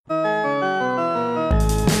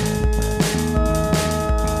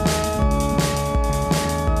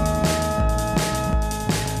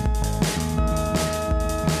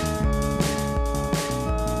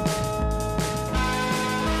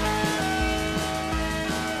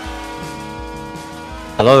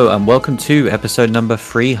Hello and welcome to episode number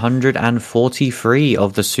 343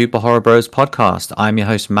 of the Super Horror Bros podcast. I'm your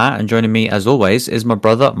host Matt, and joining me as always is my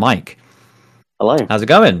brother Mike. Hello. How's it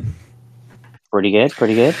going? Pretty good,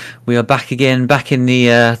 pretty good. We are back again, back in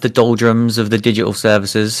the doldrums of the digital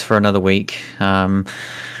services for another week.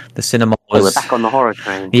 The cinema was... We're back on the horror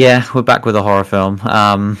train. Yeah, we're back with a horror film.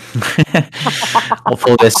 Or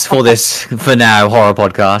for this, for now, horror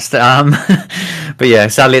podcast. But yeah,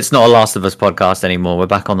 sadly, it's not a Last of Us podcast anymore. We're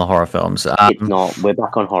back on the horror films. It's not. We're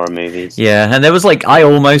back on horror movies. Yeah, and there was I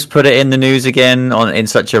almost put it in the news again in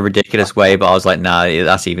such a ridiculous way, but I was like, nah,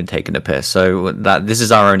 that's even taking a piss. So this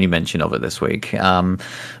is our only mention of it this week. We can't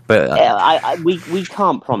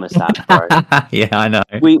promise that, bro. Yeah, I know.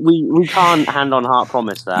 We can't hand on heart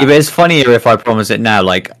promise that. Yeah, but it's funnier if I promise it now,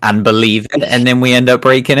 and believe it, and then we end up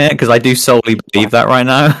breaking it, because I do solely believe that right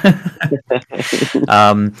now.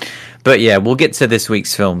 But yeah, we'll get to this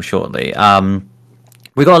week's film shortly.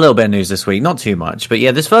 We got a little bit of news this week, not too much, but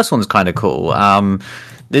yeah, this first one's kind of cool.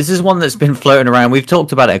 This is one that's been floating around. We've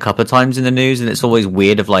talked about it a couple of times in the news, and it's always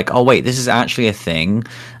weird of oh wait, this is actually a thing,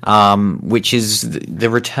 which is the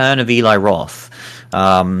return of Eli Roth,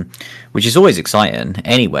 which is always exciting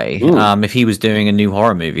anyway. If he was doing a new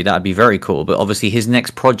horror movie, that'd be very cool. But obviously his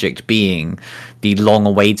next project being the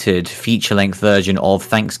long-awaited feature-length version of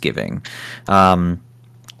Thanksgiving,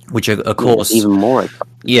 which of course even more exciting.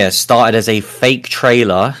 Yeah, started as a fake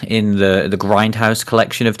trailer in the Grindhouse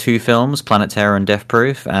collection of two films, Planet Terror and Death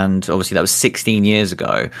Proof, and obviously that was 16 years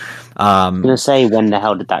ago. I'm going to say, when the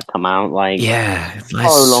hell did that come out? So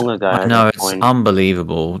long ago. No, it's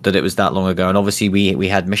unbelievable that it was that long ago. And obviously we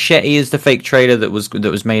had Machete as the fake trailer that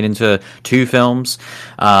was made into two films.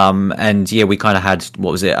 And yeah, we kind of had,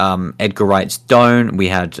 what was it, Edgar Wright's Don't. We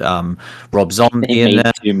had Rob Zombie in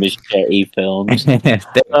there. Two Machete films. They're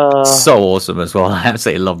so awesome as well. I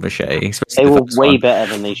absolutely love Machete. They were way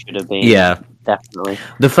better than they should have been. Yeah. Definitely.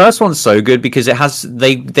 The first one's so good because it has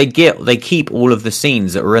they keep all of the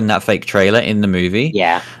scenes that were in that fake trailer in the movie.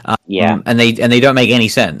 Yeah. And they don't make any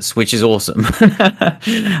sense, which is awesome.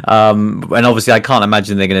 And obviously I can't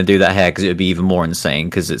imagine they're going to do that here, because it would be even more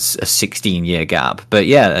insane, because it's a 16-year gap. But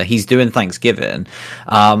yeah, he's doing Thanksgiving.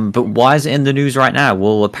 But why is it in the news right now?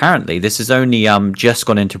 Well, apparently this has only just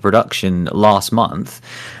gone into production last month.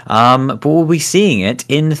 But we'll be seeing it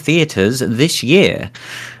in theaters this year.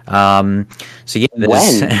 So yeah,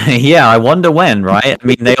 when? Yeah, I wonder when, right? I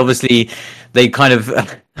mean, they kind of,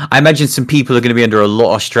 I imagine some people are going to be under a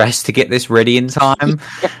lot of stress to get this ready in time.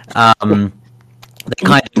 They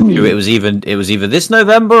kind of knew it was either this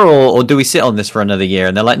November or do we sit on this for another year?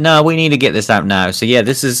 And they're like, no, we need to get this out now. So yeah,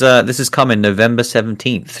 this is coming November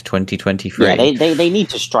 17th, 2023. Yeah, they need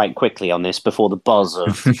to strike quickly on this before the buzz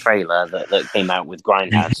of the trailer that came out with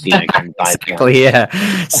Grindhouse. Exactly,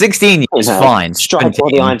 yeah. 16 years, fine. Strike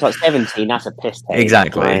while the iron's hot. 17, that's a piss take.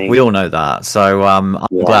 Exactly, we all know that. So I'm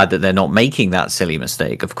glad that they're not making that silly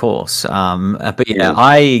mistake, of course. But yeah,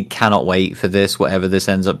 I cannot wait for this, whatever this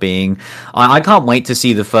ends up being. I can't wait to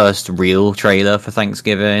see the first real trailer for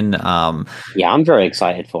Thanksgiving. Yeah, I'm very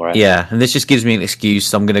excited for it. Yeah, and this just gives me an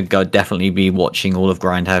excuse. I'm going to definitely be watching all of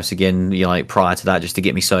Grindhouse again, prior to that, just to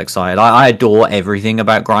get me so excited. I adore everything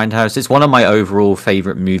about Grindhouse. It's one of my overall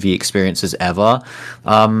favorite movie experiences ever.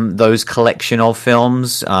 Those collection of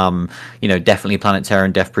films, definitely Planet Terror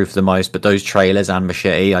and Death Proof the most, but those trailers and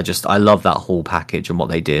Machete, I love that whole package and what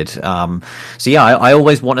they did. So yeah, I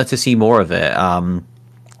always wanted to see more of it.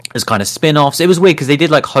 As kind of spin-offs. It was weird because they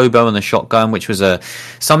did Hobo and the Shotgun, which was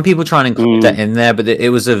some people try and include that in there, but it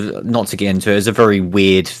was not to get into it, it was a very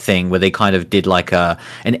weird thing where they kind of did an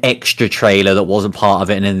extra trailer that wasn't part of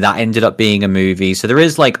it, and then that ended up being a movie. So there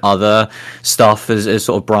is other stuff as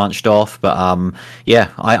sort of branched off, but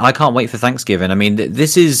yeah, I can't wait for Thanksgiving. I mean,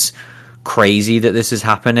 this is crazy that this is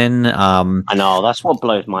happening. I know, that's what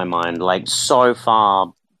blows my mind. So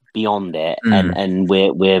far beyond it, and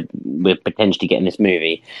we're potentially getting this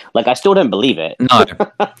movie. I still don't believe it. No.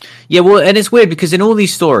 Yeah, well, and it's weird because in all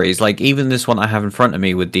these stories, even this one I have in front of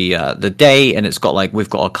me with the date, and it's got we've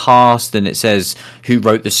got a cast, and it says who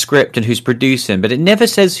wrote the script and who's producing, but it never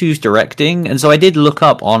says who's directing. And so I did look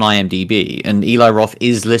up on IMDb, and Eli Roth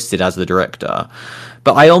is listed as the director.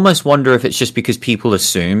 But I almost wonder if it's just because people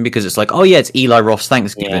assume, because it's oh yeah, it's Eli Roth's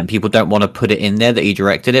Thanksgiving. Yeah. People don't want to put it in there that he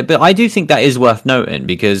directed it. But I do think that is worth noting,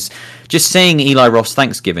 because just saying Eli Roth's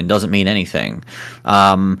Thanksgiving doesn't mean anything.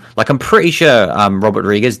 Like, I'm pretty sure Robert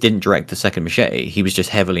Rodriguez didn't direct the second Machete. He was just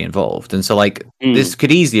heavily involved, and so like this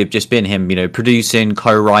could easily have just been him, producing,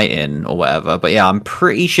 co-writing, or whatever. But yeah, I'm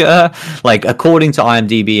pretty sure, like, according to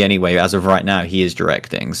IMDb anyway, as of right now, he is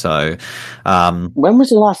directing. So, when was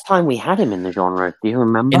the last time we had him in the genre? Do you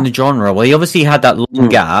remember? In the genre, well, he obviously had that long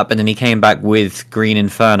gap, and then he came back with Green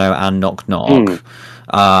Inferno and Knock Knock.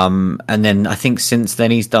 And then I think since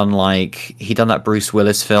then he done that Bruce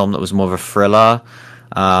Willis film that was more of a thriller.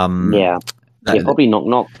 Probably Knock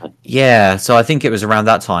Knock. Yeah, so I think it was around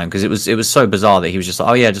that time, because it was so bizarre that he was just like,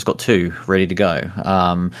 oh yeah, I just got 2 ready to go.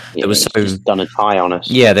 It was just done a tie on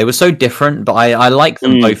us. Yeah, they were so different, but I like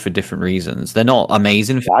them both for different reasons. They're not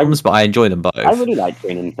amazing films, but I enjoy them both. I really like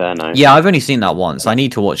Green Inferno. Yeah, I've only seen that once. I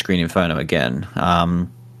need to watch Green Inferno again.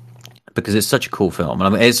 Because it's such a cool film, and I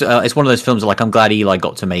mean, it's one of those films that, like, I'm glad Eli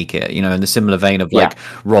got to make it. In the similar vein of like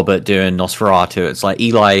Robert doing Nosferatu. It's like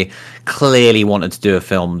Eli clearly wanted to do a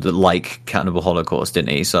film that, like, Cannibal Holocaust, didn't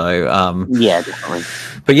he? So definitely.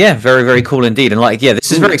 But yeah, very, very cool indeed. And like,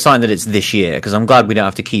 this is very exciting that it's this year, because I'm glad we don't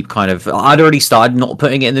have to keep kind of. I'd already started not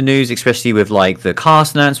putting it in the news, especially with like the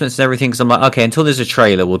cast announcements and everything. Because I'm like, okay, until there's a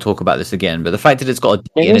trailer, we'll talk about this again. But the fact that it's got a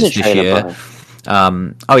date in it this year.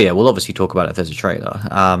 We'll obviously talk about it if there's a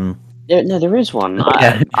trailer. No, there is one.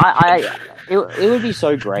 It would be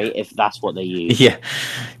so great if that's what they use. Yeah,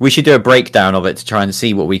 we should do a breakdown of it to try and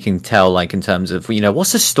see what we can tell, like, in terms of,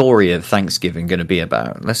 what's the story of Thanksgiving going to be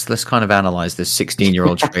about? Let's kind of analyze this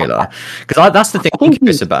 16-year-old trailer, because that's the thing I'm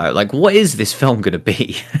curious about. Like, what is this film going to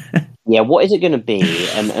be? Yeah, what is it going to be,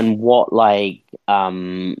 and what, like,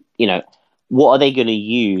 what are they going to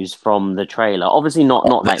use from the trailer? Obviously, not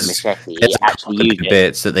like Machete. There's actually use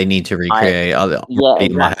bits that they need to recreate.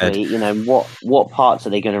 Exactly. What parts are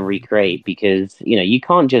they going to recreate? Because you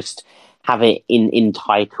can't just have it in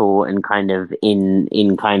title and kind of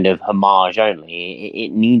in kind of homage only.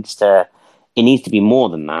 It needs to be more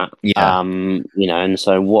than that. Yeah. And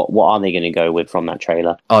so what are they going to go with from that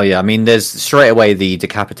trailer? Oh yeah, I mean, there's straight away the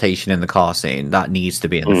decapitation in the car scene that needs to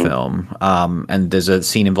be in the film. And there's a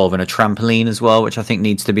scene involving a trampoline as well, which I think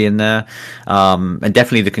needs to be in there. And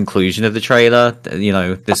definitely the conclusion of the trailer.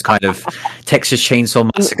 This kind of Texas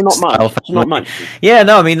Chainsaw Massacre style. Not much. Yeah,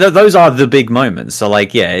 no, I mean, those are the big moments. So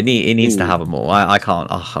like, yeah, it needs to have them all. I can't.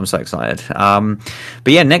 Oh, I'm so excited.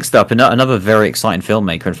 But yeah, next up, another very exciting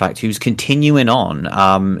filmmaker, in fact, who's continuing on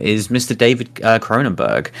is Mr. David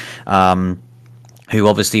Cronenberg, who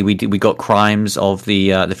obviously we got Crimes of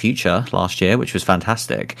the Future last year, which was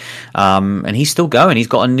fantastic, and he's still going. He's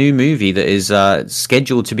got a new movie that is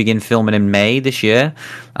scheduled to begin filming in May this year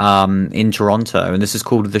in Toronto, and this is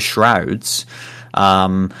called The Shrouds.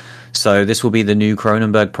 So this will be the new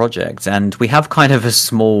Cronenberg project, and we have kind of a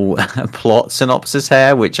small plot synopsis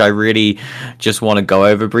here, which I really just want to go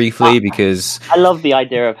over briefly, because I love the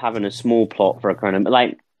idea of having a small plot for a Cronenberg.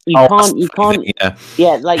 Like, you can't do a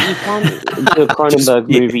Cronenberg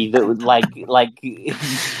movie that would like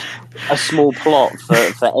a small plot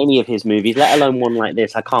for any of his movies, let alone one like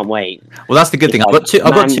this. I can't wait. Well, that's the good thing. I've got two.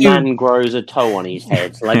 Man grows a toe on his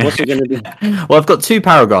head. So, like, what's he going to do? Well, I've got 2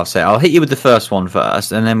 paragraphs here. I'll hit you with the first one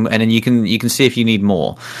first, and then you can see if you need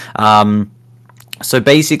more. So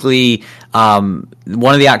basically,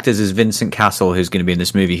 one of the actors is Vincent Cassel, who's going to be in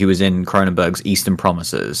this movie, who was in Cronenberg's Eastern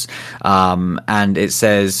Promises. And it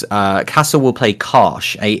says, Cassel will play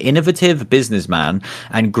Karsh, a innovative businessman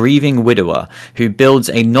and grieving widower who builds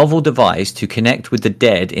a novel device to connect with the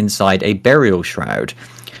dead inside a burial shroud.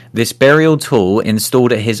 This burial tool,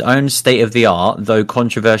 installed at his own state-of-the-art, though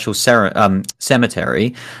controversial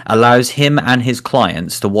cemetery, allows him and his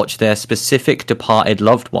clients to watch their specific departed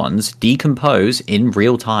loved ones decompose in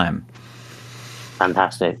real time.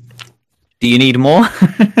 Fantastic. Do you need more?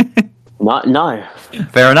 No.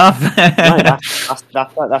 Fair enough. No,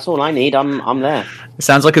 that's all I need. I'm there. It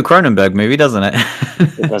sounds like a Cronenberg movie, doesn't it?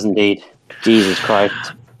 It does indeed. Jesus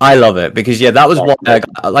Christ. I love it because that was what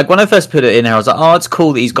like when I first put it in here, I was like, oh, it's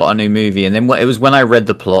cool that he's got a new movie, and then it was when I read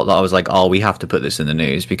the plot that I was like, oh, we have to put this in the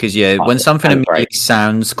news because when something immediately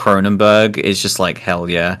sounds Cronenberg, it's just like, hell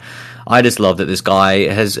yeah. I just love that this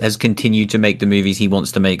guy has continued to make the movies he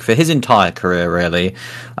wants to make for his entire career, really.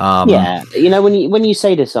 Yeah, when you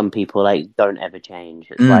say to some people like, don't ever change,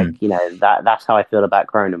 it's like, that's how I feel about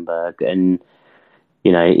Cronenberg, and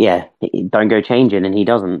don't go changing, and he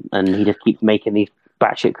doesn't, and he just keeps making these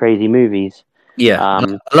batshit crazy movies. Yeah,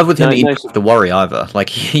 I love with him. He doesn't have to worry either.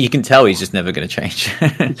 Like you can tell he's just never going to change.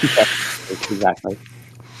 Yeah, exactly.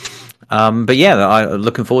 But yeah, I'm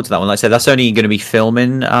looking forward to that one. Like I said, that's only going to be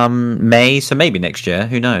filming May, so maybe next year.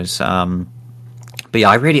 Who knows? But yeah,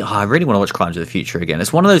 I really want to watch Crimes of the Future again.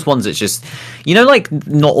 It's one of those ones that's just, like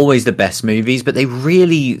not always the best movies, but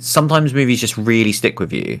sometimes movies just really stick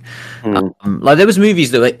with you. Like there was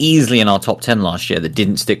movies that were easily in our top 10 last year that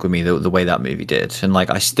didn't stick with me the way that movie did. And like,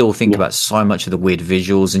 I still think about so much of the weird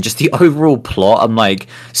visuals and just the overall plot. I'm like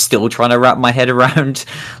still trying to wrap my head around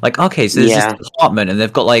like, okay, so there's this department and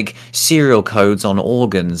they've got like serial codes on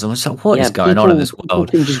organs. And I was like, what is going on in this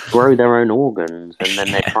world? People can just grow their own organs and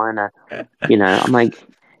then they're trying to, I'm like,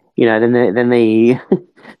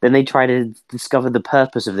 then they try to discover the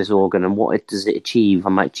purpose of this organ and what does it achieve.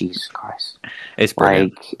 I'm like, Jesus Christ, it's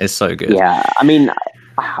brilliant. Like, it's so good. Yeah, I mean,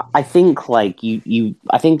 I think like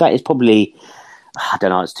I think that is probably, I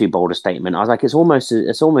don't know, it's too bold a statement. I was like, it's almost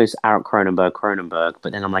Eric Cronenberg,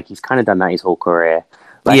 but then I'm like, he's kind of done that his whole career.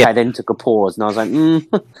 Like I then took a pause and I was like,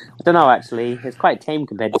 I don't know, actually. It's quite tame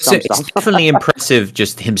compared to some stuff. It's definitely impressive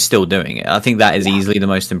just him still doing it. I think that is easily the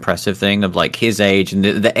most impressive thing of like his age and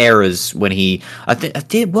the eras when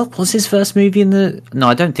what was his first movie no,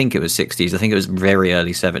 I don't think it was 60s. I think it was very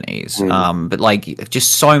early 70s. But like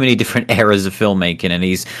just so many different eras of filmmaking and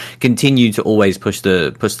he's continued to always push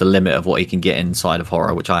the limit of what he can get inside of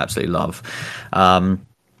horror, which I absolutely love.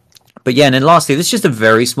 But yeah, and then lastly, this is just a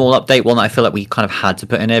very small update, one that I feel like we kind of had to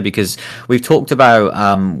put in there because we've talked about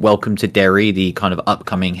Welcome to Derry, the kind of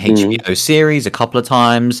upcoming HBO series a couple of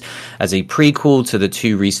times as a prequel to the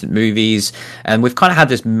two recent movies. And we've kind of had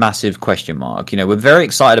this massive question mark. We're very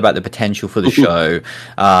excited about the potential for the show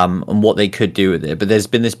and what they could do with it. But there's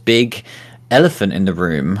been this big elephant in the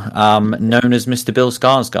room known as Mr. Bill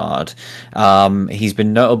Skarsgård. He's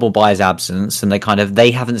been notable by his absence and they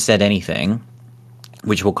haven't said anything,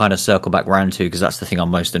 which we'll kind of circle back round to because that's the thing I'm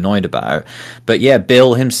most annoyed about. But yeah,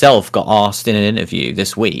 Bill himself got asked in an interview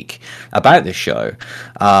this week about this show.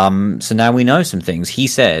 So now we know some things. He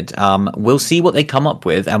said, we'll see what they come up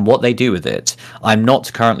with and what they do with it. I'm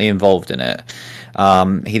not currently involved in it.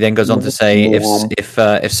 He then goes on to say,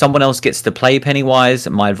 if someone else gets to play Pennywise,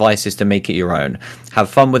 my advice is to make it your own. Have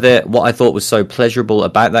fun with it. What I thought was so pleasurable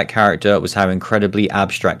about that character was how incredibly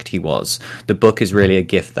abstract he was. The book is really a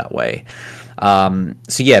gift that way.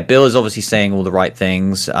 So yeah, Bill is obviously saying all the right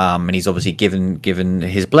things, and he's obviously given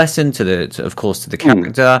his blessing to the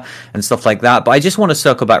character and stuff like that. But I just want to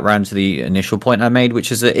circle back around to the initial point I made,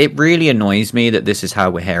 which is that it really annoys me that this is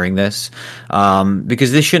how we're hearing this,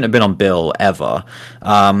 because this shouldn't have been on Bill ever.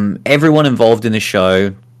 Everyone involved in the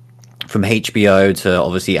show, from HBO to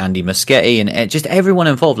obviously Andy Muschietti and just everyone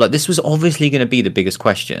involved, like this was obviously going to be the biggest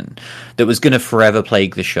question that was going to forever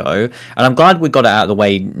plague the show. And I'm glad we got it out of the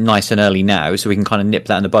way nice and early now so we can kind of nip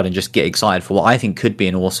that in the bud and just get excited for what I think could be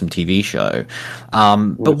an awesome TV show.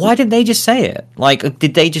 But why didn't they just say it? Like,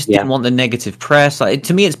 did they just didn't want the negative press? Like,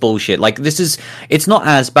 to me, it's bullshit. Like, it's not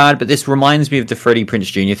as bad, but this reminds me of the Freddie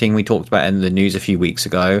Prinze Jr. thing we talked about in the news a few weeks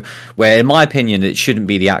ago, where in my opinion, it shouldn't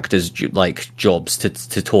be the actors' jobs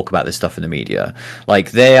to talk about this stuff in the media. Like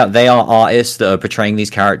they are artists that are portraying these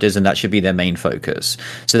characters and that should be their main focus.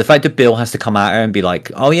 So the fact that Bill has to come out and be like,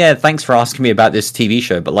 oh yeah, thanks for asking me about this TV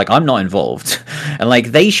show, but like I'm not involved, and like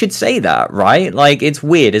they should say that, right? Like it's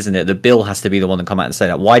weird, isn't it, that Bill has to be the one to come out and say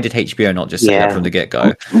that? Why did HBO not just say that from the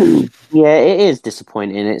get-go? Yeah, it is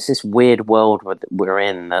disappointing. It's this weird world we're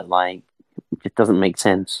in that like it doesn't make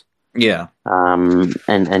sense. Yeah.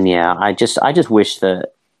 And yeah, I just wish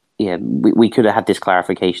that we could have had this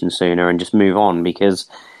clarification sooner and just move on because,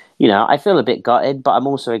 I feel a bit gutted, but I'm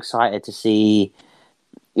also excited to see,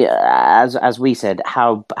 as we said,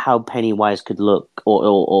 how Pennywise could look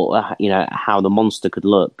or how the monster could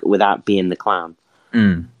look without being the clown.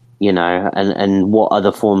 And what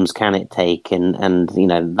other forms can it take? And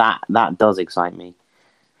that does excite me.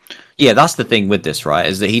 Yeah, that's the thing with this, right?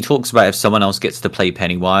 Is that he talks about if someone else gets to play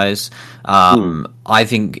Pennywise, I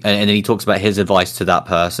think, and then he talks about his advice to that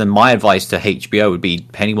person. My advice to HBO would be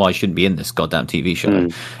Pennywise shouldn't be in this goddamn TV show.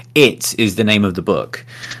 It is the name of the book.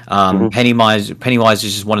 Pennywise is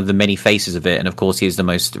just one of the many faces of it, and of course he is the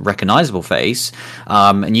most recognizable face.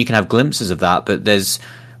 And you can have glimpses of that, but there's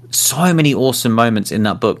so many awesome moments in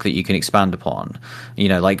that book that you can expand upon,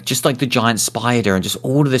 just like the giant spider and just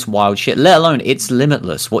all of this wild shit, let alone it's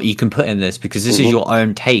limitless what you can put in this because this is your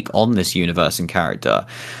own take on this universe and character.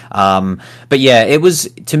 But yeah, it was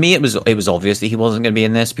obvious that he wasn't going to be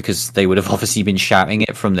in this because they would have obviously been shouting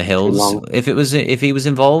it from the hills. If he was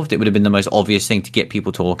involved, it would have been the most obvious thing to get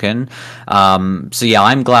people talking. So yeah,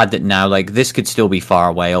 I'm glad that now, like, this could still be far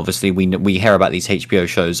away. Obviously we hear about these HBO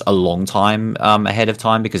shows a long time ahead of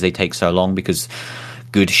time because they take so long, because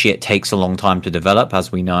good shit takes a long time to develop,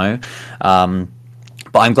 as we know.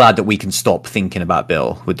 But I'm glad that we can stop thinking about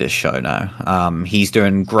Bill with this show now. He's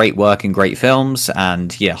doing great work in great films,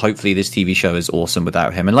 and yeah, hopefully this TV show is awesome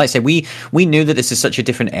without him. And like I said, we knew that this is such a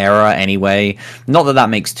different era anyway. Not that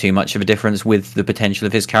makes too much of a difference with the potential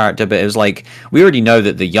of his character, but it was like we already know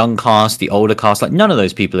that the young cast, the older cast, like none of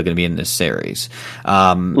those people are going to be in this series.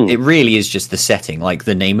 It really is just the setting, like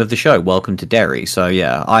the name of the show, Welcome to Derry. So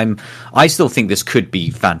yeah, I still think this could be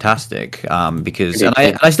fantastic because,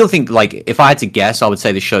 and I still think, like, if I had to guess, I would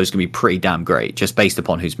say the show's gonna be pretty damn great just based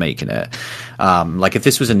upon who's making it. Like if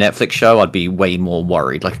this was a Netflix show, I'd be way more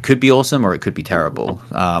worried. Like it could be awesome or it could be terrible.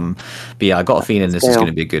 But yeah, I got a feeling this is going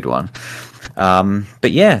to be a good one.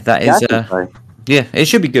 But yeah, that is yeah, it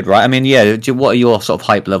should be good, right? I mean, yeah. What are your sort of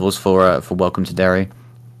hype levels for Welcome to Derry?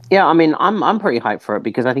 Yeah, I mean, I'm pretty hyped for it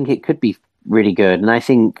because I think it could be really good, and I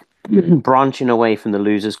think branching away from the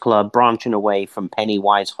Losers Club, branching away from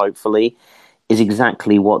Pennywise, hopefully, is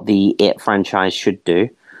exactly what the It franchise should do.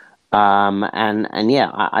 And yeah,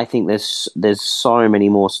 I think there's so many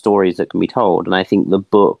more stories that can be told, and I think the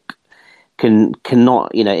book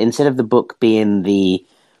cannot, you know, instead of the book being the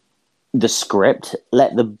script,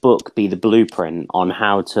 let the book be the blueprint on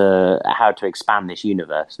how to expand this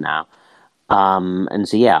universe now. And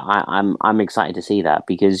so yeah, I'm excited to see that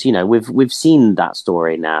because, you know, we've seen that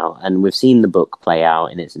story now and we've seen the book play out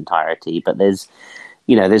in its entirety, but there's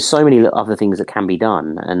so many other things that can be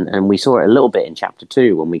done, and we saw it a little bit in chapter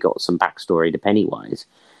 2 when we got some backstory to Pennywise,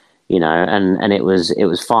 you know, and it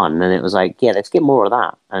was fun, and it was like, yeah, let's get more of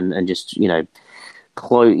that, and just, you know,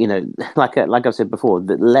 like I've said before,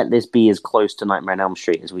 that let this be as close to Nightmare on Elm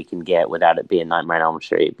Street as we can get without it being Nightmare on Elm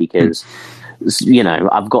Street, because you know,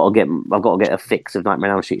 I've got to get a fix of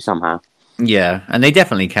Nightmare on Elm Street somehow. Yeah, and they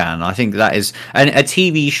definitely can. I think that is, and a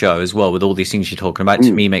TV show as well with all these things you're talking about,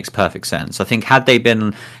 to me makes perfect sense. I think had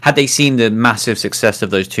they seen the massive success of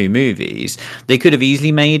those two movies, they could have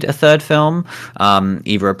easily made a third film,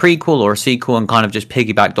 either a prequel or a sequel, and kind of just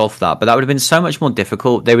piggybacked off that. But that would have been so much more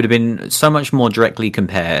difficult. They would have been so much more directly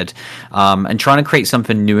compared, and trying to create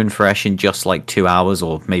something new and fresh in just like 2 hours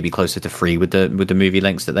or maybe closer to 3 with the movie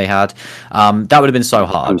lengths that they had, that would have been so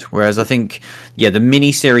hard. Whereas I think, yeah, the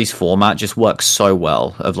mini-series format just works so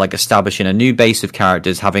well, of like establishing a new base of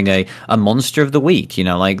characters, having a monster of the week, you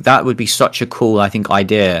know, like that would be such a cool, I think,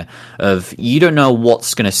 idea of, you don't know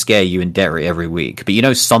what's going to scare you in Derry every week, but you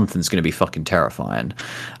know something's going to be fucking terrifying,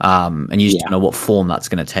 and you just don't know what form that's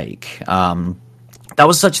going to take.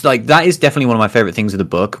 That is definitely one of my favorite things of the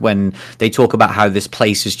book, when they talk about how this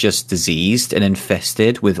place is just diseased and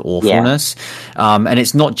infested with awfulness. And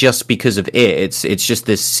it's not just because of it's just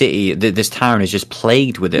this city, this town is just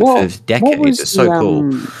plagued with it for decades. It's so cool.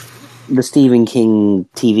 The Stephen King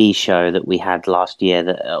TV show that we had last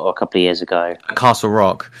year, or a couple of years ago, Castle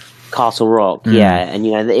Rock, yeah, and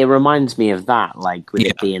you know, it reminds me of that, like with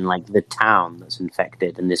it being like the town that's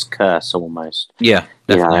infected and this curse almost. Yeah,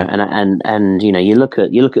 definitely. You know, and you know, you look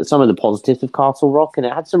at some of the positives of Castle Rock, and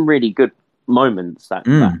it had some really good moments that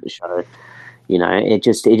show. You know, it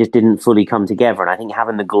just didn't fully come together, and I think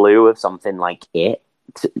having the glue of something like it,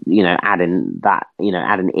 you know, adding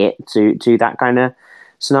it to that kind of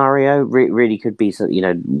scenario really could be, you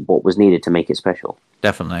know, what was needed to make it special.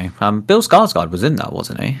 Definitely. Bill Skarsgård was in that,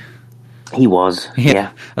 wasn't he? He was,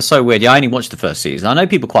 yeah. That's so weird. Yeah, I only watched the first season. I know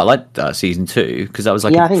people quite liked season 2 because that was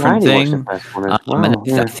like a different thing. Watched the first one as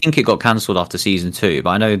well, I think it got cancelled after season 2,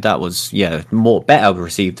 but I know that was better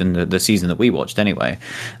received than the season that we watched anyway.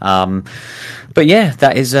 But yeah,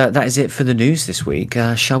 that is it for the news this week.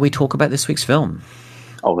 Shall we talk about this week's film?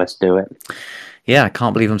 Oh, let's do it. Yeah, I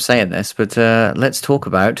can't believe I'm saying this, but let's talk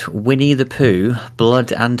about Winnie-the-Pooh,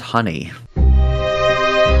 Blood and Honey.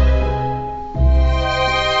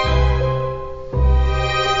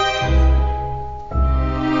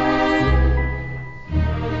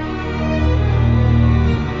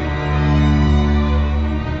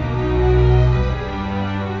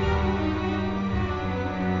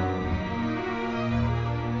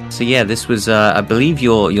 So yeah, this was, I believe,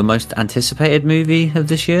 your most anticipated movie of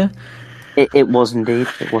this year. It was indeed.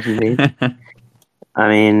 I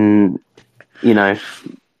mean, you know,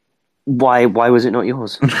 why was it not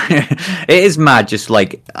yours? It is mad. Just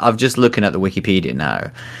like, I'm just looking at the Wikipedia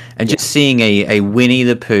now, and just seeing a Winnie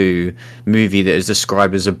the Pooh movie that is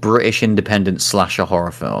described as a British independent slasher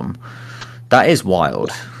horror film. That is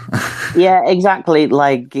wild. Yeah, exactly.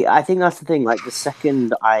 Like, I think that's the thing. Like, the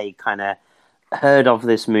second I kind of heard of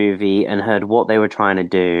this movie and heard what they were trying to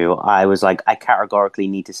do, I was like, I categorically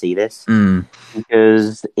need to see this,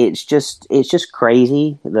 because it's just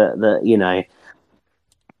crazy that you know,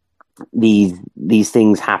 these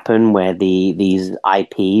things happen where these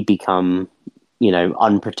IP become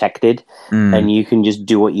unprotected, and you can just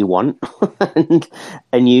do what you want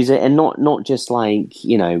and use it, and not just like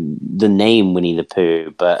the name Winnie the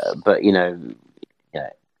Pooh, but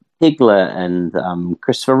Piglet and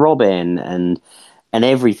Christopher Robin and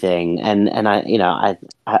everything, and I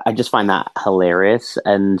just find that hilarious,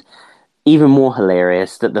 and even more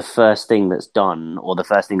hilarious that the first thing that's done, or the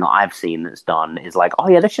first thing that I've seen that's done, is like, oh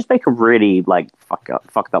yeah, let's just make a really like fucked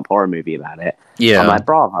up horror movie about it. Yeah, I'm like,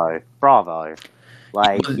 bravo.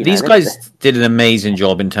 Like these guys did an amazing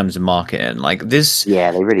job in terms of marketing. Like this,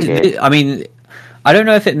 yeah, they really did. I mean, I don't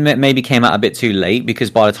know if it maybe came out a bit too late,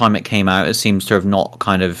 because by the time it came out, it seems to have not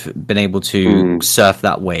kind of been able to surf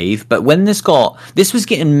that wave. But when this was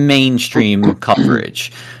getting mainstream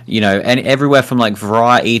coverage, and everywhere from like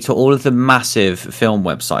Variety to all of the massive film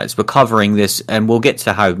websites were covering this, and we'll get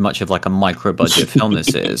to how much of like a micro budget film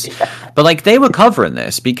this is. But like they were covering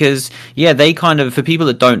this because, they kind of, for people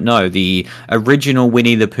that don't know, the original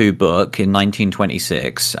Winnie the Pooh book in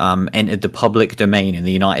 1926 entered the public domain in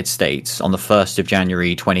the United States on the 1st of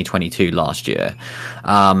January 2022 last year.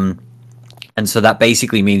 And so that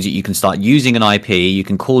basically means that you can start using an IP, you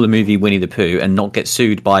can call the movie Winnie the Pooh and not get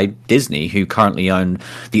sued by Disney, who currently own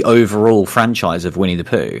the overall franchise of Winnie the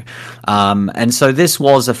Pooh. And so this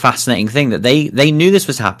was a fascinating thing that they knew this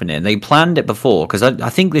was happening. They planned it before, because I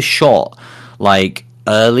think this shot like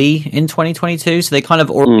early in 2022, so they kind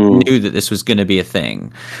of already knew that this was going to be a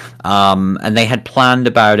thing. And they had planned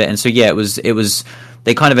about it. And so, it was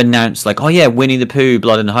they kind of announced like, oh yeah, Winnie the Pooh,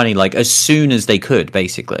 Blood and Honey, like as soon as they could,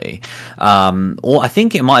 basically. Or I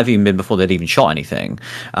think it might have even been before they'd even shot anything.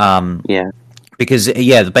 Because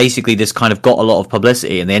basically this kind of got a lot of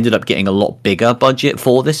publicity, and they ended up getting a lot bigger budget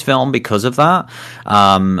for this film because of that.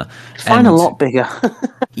 A lot bigger.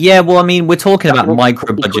 Yeah, well, I mean, we're talking about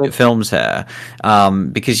micro budget films here,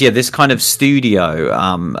 because this kind of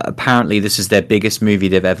studio, apparently this is their biggest movie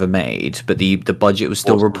they've ever made, but the budget was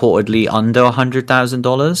still reportedly under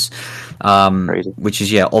 $100,000, which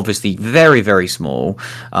is obviously very, very small,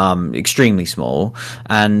 extremely small.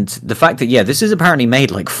 And the fact that this is apparently made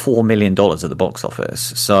like $4 million at the box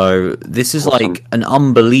office, so this is like an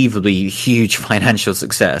unbelievably huge financial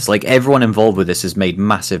success. Like everyone involved with this has made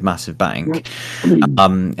massive bank.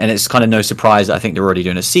 And it's kind of no surprise that I think they're already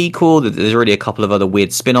doing a sequel, that there's already a couple of other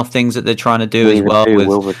weird spin-off things that they're trying to do as well.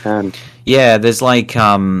 There's like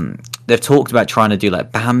they've talked about trying to do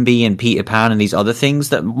like Bambi and Peter Pan and these other things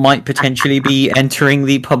that might potentially be entering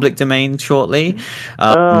the public domain shortly.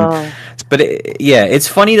 But it's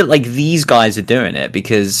funny that like these guys are doing it,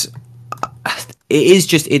 because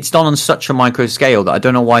it's done on such a micro scale that I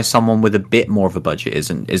don't know why someone with a bit more of a budget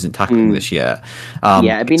isn't tackling this yet.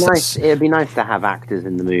 It'd be nice. It'd be nice to have actors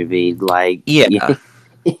in the movie, like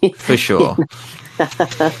for sure.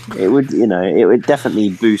 It would definitely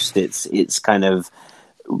boost its kind of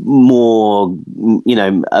more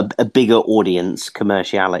a bigger audience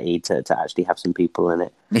commerciality to actually have some people in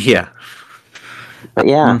it. But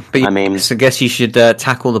I mean, so I guess you should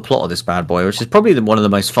tackle the plot of this bad boy, which is probably one of the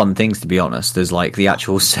most fun things, to be honest. Is like the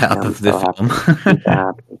actual setup of the film.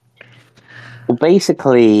 Well,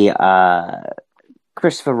 basically,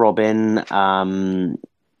 Christopher Robin,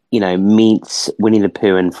 meets Winnie the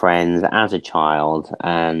Pooh and friends as a child,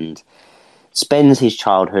 and spends his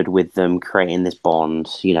childhood with them, creating this bond.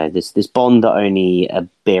 This bond that only a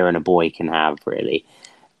bear and a boy can have, really,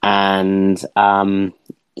 and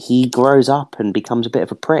he grows up and becomes a bit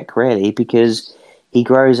of a prick, really, because he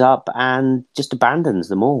grows up and just abandons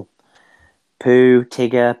them all. Pooh,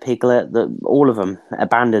 Tigger, Piglet, all of them,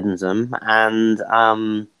 abandons them. And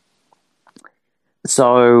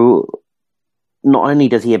so not only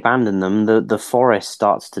does he abandon them, the forest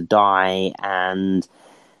starts to die, and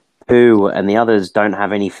Pooh and the others don't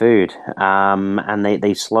have any food. And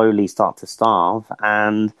they slowly start to starve,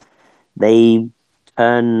 and they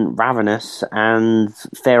turn ravenous and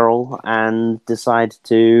feral and decide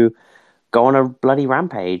to go on a bloody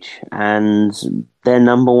rampage. And their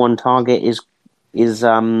number one target is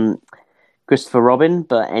Christopher Robin,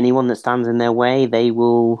 but anyone that stands in their way, they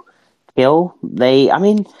will kill. They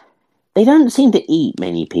don't seem to eat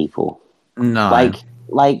many people. No.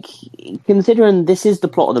 Like considering this is the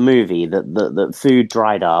plot of the movie, that food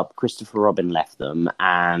dried up, Christopher Robin left them,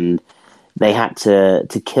 and they had to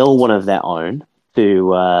kill one of their own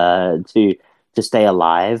to stay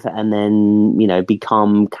alive, and then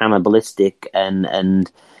become cannibalistic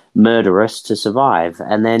and murderous to survive,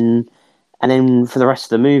 and then for the rest of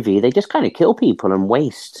the movie they just kind of kill people and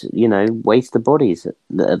waste the bodies at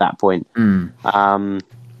that point.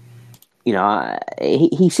 you know,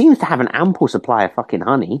 he seems to have an ample supply of fucking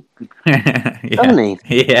honey, Yeah, doesn't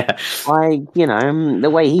he? yeah. Like, you know, the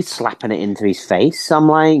way he's slapping it into his face, I'm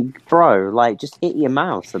like, bro, like, just hit your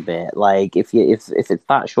mouth a bit. Like, if it's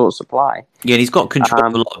that short supply. Yeah, and he's got control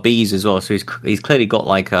of a Um, lot of bees as well. So he's clearly got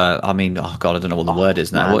like I mean, oh god, I don't know what the word oh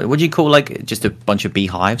is now. man, What do you call like just a bunch of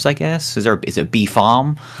beehives? I guess is it a bee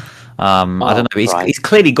farm? I don't oh know. But Christ, he's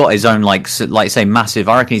clearly got his own like say massive.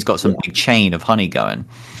 I reckon he's got some yeah, big chain of honey going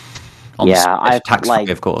on the yeah. side, I tax free, like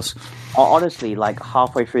of course. honestly, like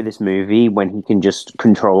halfway through this movie, when he can just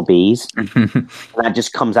control bees, and that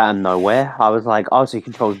just comes out of nowhere. I was like, oh, so he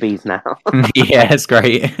controls bees now. Yeah, it's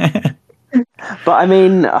great. But I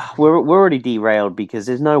mean, we're already derailed because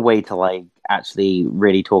there's no way to like actually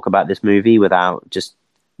really talk about this movie without just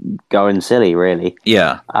going silly, really.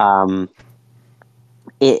 Yeah, Um,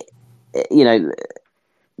 it, you know,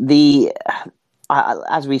 the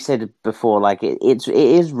as we said before, like it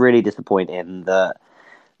is really disappointing that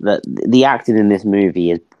the acting in this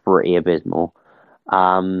movie is pretty abysmal.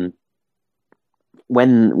 Um,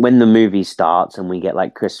 when the movie starts and we get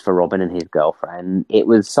like Christopher Robin and his girlfriend, it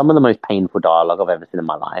was some of the most painful dialogue I've ever seen in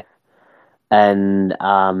my life. And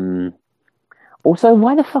also,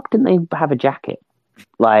 why the fuck didn't they have a jacket?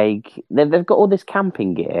 Like they've got all this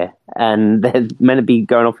camping gear and they're meant to be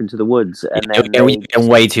going off into the woods, and then yeah, we're they getting just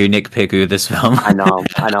way too nitpicky with this film. I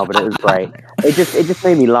know, but it was great. It just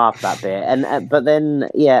made me laugh that bit, and but then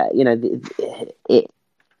yeah, you know,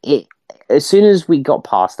 it as soon as we got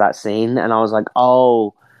past that scene, and I was like,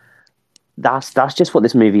 oh, that's just what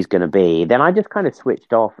this movie's going to be. Then I just kind of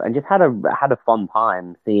switched off and just had a fun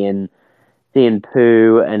time seeing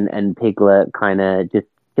Pooh and Piglet kind of just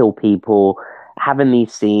kill people, having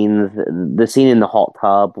these scenes. The scene in the hot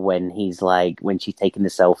tub when she's taking the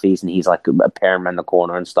selfies and he's like appearing around the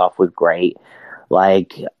corner and stuff was great.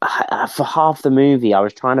 Like for half the movie, I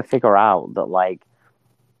was trying to figure out that like,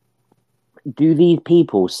 do these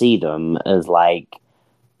people see them as like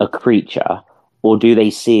a creature, or do they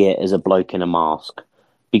see it as a bloke in a mask?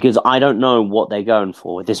 Because I don't know what they're going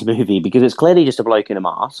for with this movie because it's clearly just a bloke in a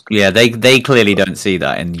mask. Yeah, they clearly don't see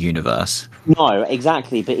that in the universe. No,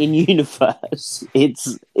 exactly. But in universe,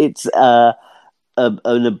 it's an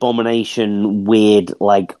abomination, weird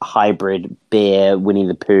like hybrid bear, Winnie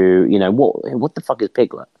the Pooh. You know what the fuck is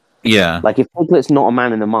Piglet? Yeah. Like if Piglet's not a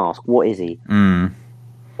man in a mask, what is he? Mm.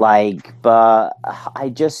 Like, but I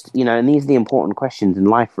just and these are the important questions in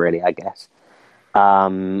life, really, I guess,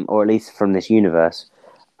 or at least from this universe.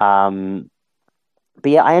 Um,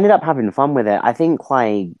 but yeah, I ended up having fun with it. I think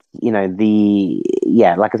like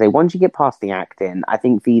like I say, once you get past the acting, I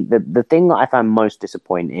think the thing that I found most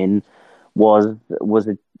disappointing was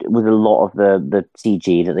a lot of the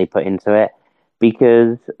CG that they put into it,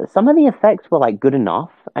 because some of the effects were like good enough,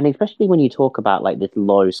 and especially when you talk about like this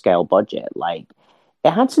low scale budget, like it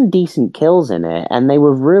had some decent kills in it, and they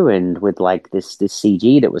were ruined with like this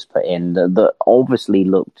CG that was put in that obviously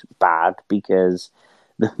looked bad because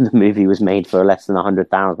the movie was made for less than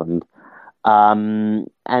 100,000. And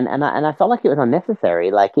I felt like it was unnecessary.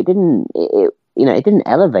 Like it didn't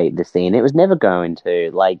elevate the scene. It was never going to.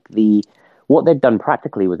 Like the what they'd done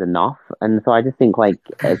practically was enough, and so I just think like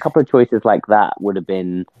a couple of choices like that would have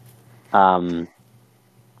been better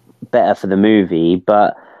for the movie.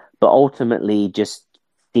 But ultimately, just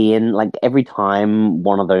seeing like every time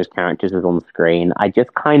one of those characters was on screen, I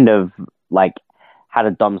just kind of like had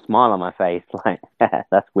a dumb smile on my face, like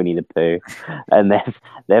that's Winnie the Pooh, and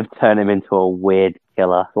they've turned him into a weird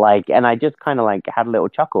killer, like, and I just kind of like had a little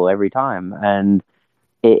chuckle every time, and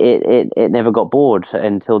it never got bored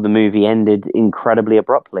until the movie ended incredibly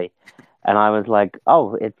abruptly, and I was like,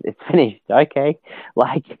 oh, it's finished, okay,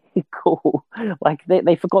 like cool, like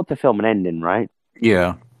they forgot to film an ending, right?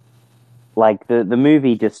 Yeah. Like the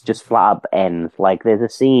movie just flat up ends. Like there's a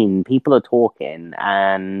scene, people are talking,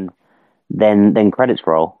 and then credits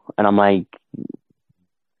roll, and I'm like,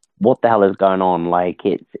 what the hell is going on? Like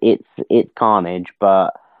it's carnage,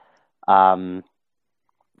 but um,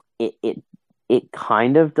 it it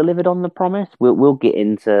kind of delivered on the promise. We'll get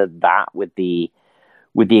into that with the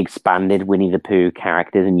expanded Winnie the Pooh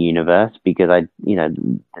characters and universe, because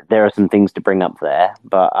there are some things to bring up there,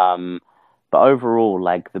 but overall,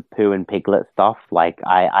 like the Pooh and Piglet stuff, like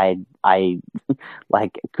I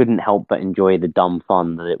like couldn't help but enjoy the dumb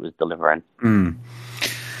fun that it was delivering. Mm.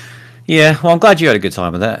 Yeah, well, I'm glad you had a good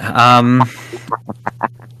time with it.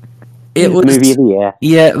 It Movie was, of the year.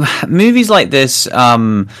 yeah, movies like this.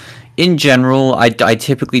 In general, I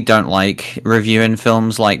typically don't like reviewing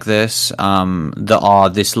films like this that are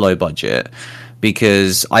this low budget,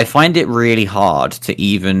 because I find it really hard to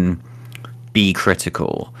even be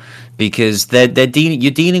critical, because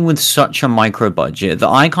you're dealing with such a micro budget that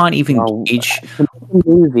I can't even gauge. To make a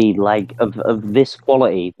movie like of this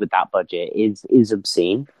quality with that budget is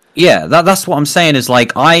obscene. Yeah, that's what I'm saying. Is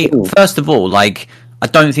like, first of all, like, I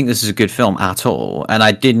don't think this is a good film at all, and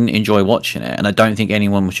I didn't enjoy watching it, and I don't think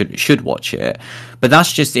anyone should watch it. But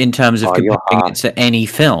that's just in terms of comparing it to any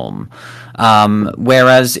film.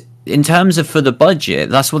 Whereas in terms of for the budget,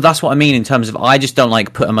 that's what I mean. In terms of, I just don't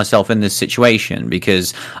like putting myself in this situation,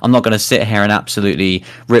 because I'm not going to sit here and absolutely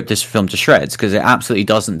rip this film to shreds, because it absolutely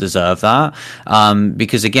doesn't deserve that.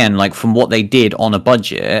 Because again, like, from what they did on a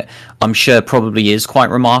budget, I'm sure probably is quite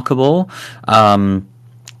remarkable.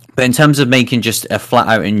 But in terms of making just a flat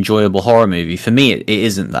out enjoyable horror movie, for me, it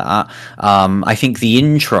isn't that. I think the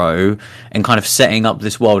intro and kind of setting up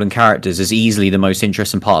this world and characters is easily the most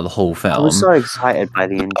interesting part of the whole film. I was so excited by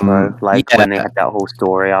the intro, when they had that whole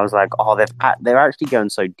story. I was like, oh, they're actually going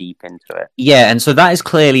so deep into it. Yeah, and so that is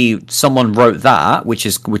clearly, someone wrote that, which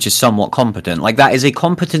is somewhat competent. Like, that is a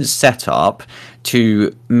competent setup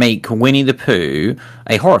to make Winnie-the-Pooh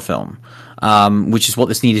a horror film. Which is what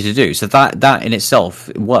this needed to do. So that in itself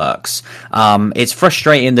works. It's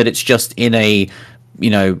frustrating that it's just in a,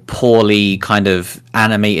 poorly kind of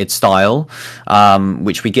animated style,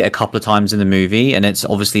 which we get a couple of times in the movie, and it's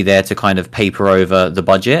obviously there to kind of paper over the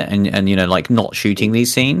budget and like, not shooting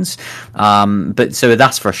these scenes. But so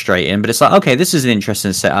that's frustrating. But it's like, okay, this is an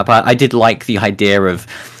interesting setup. I did like the idea of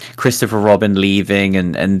Christopher Robin leaving,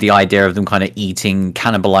 and the idea of them kind of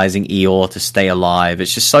cannibalizing Eeyore to stay alive.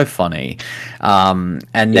 It's just so funny. I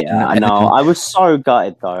know. I was so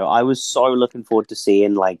gutted though. I was so looking forward to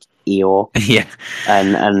seeing like Eeyore. Yeah.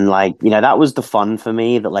 And like, that was the fun for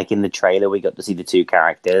me, that like in the trailer we got to see the two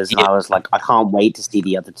characters, and I was like, I can't wait to see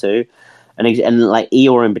the other two. And like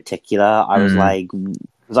Eeyore in particular, I was like,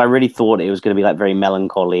 because I really thought it was going to be like very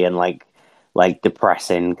melancholy and like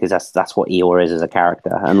depressing, because that's what Eeyore is as a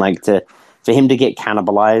character, and like for him to get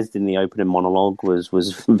cannibalized in the opening monologue was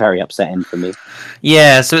very upsetting for me.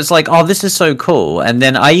 Yeah, so it's like, oh, this is so cool. And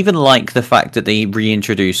then I even like the fact that they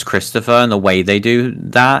reintroduce Christopher, and the way they do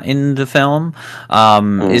that in the film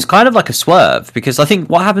is kind of like a swerve, because I think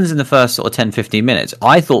what happens in the first sort of 10-15 minutes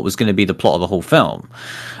I thought was going to be the plot of the whole film.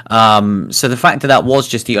 So the fact that was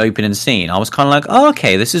just the opening scene, I was kind of like, oh,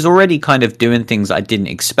 okay, this is already kind of doing things I didn't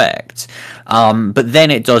expect. But then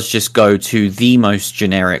it does just go to the most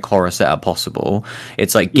generic horror setup possible.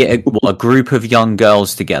 It's like, get a group of young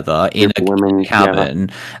girls together in a cabin,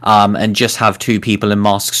 and just have two people in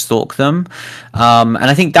masks stalk them. And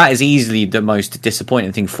I think that is easily the most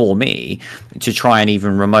disappointing thing for me, to try and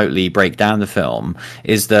even remotely break down the film,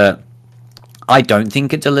 is that I don't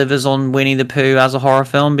think it delivers on Winnie the Pooh as a horror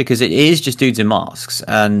film, because it is just dudes in masks,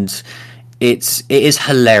 and it is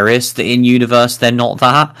hilarious that in universe they're not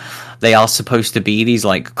that. They are supposed to be these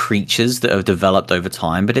like creatures that have developed over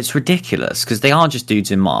time, but it's ridiculous, because they are just dudes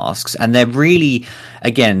in masks, and they're really,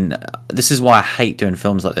 again, this is why I hate doing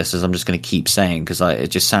films like this, as I'm just going to keep saying, because it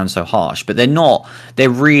just sounds so harsh, but they're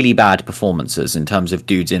really bad performances in terms of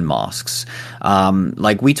dudes in masks.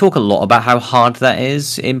 Like, we talk a lot about how hard that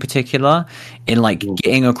is, in particular, in like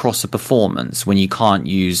getting across a performance when you can't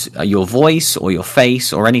use your voice or your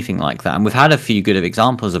face or anything like that. And we've had a few good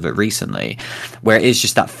examples of it recently, where it is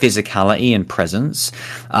just that physicality and presence.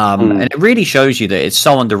 And it really shows you that it's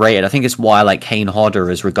so underrated. I think it's why like Kane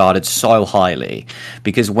Hodder is regarded so highly,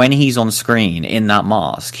 because when he's on screen in that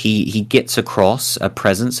mask, he gets across a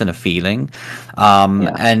presence and a feeling.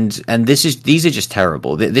 And these are just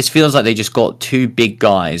terrible. This feels like they just got two big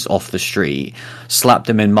guys off the street, slapped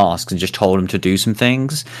them in masks, and just told them to do some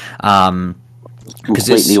things.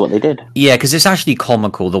 Completely what they did. Yeah, because it's actually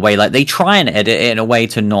comical the way like they try and edit it in a way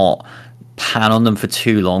to not pan on them for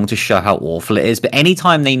too long to show how awful it is, but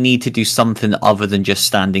anytime they need to do something other than just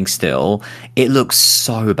standing still, it looks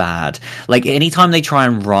so bad. Like, anytime they try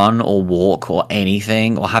and run or walk or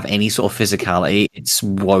anything, or have any sort of physicality, it's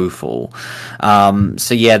woeful.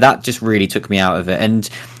 So yeah, that just really took me out of it. And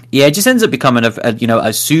yeah, it just ends up becoming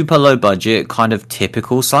a super low budget kind of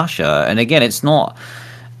typical slasher. And again, it's not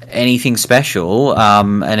anything special,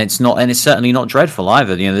 and it's certainly not dreadful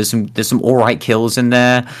either. There's some all right kills in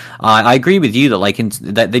there. I agree with you that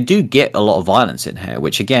that they do get a lot of violence in here,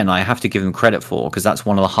 which again I have to give them credit for, because that's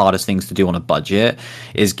one of the hardest things to do on a budget,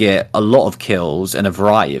 is get a lot of kills and a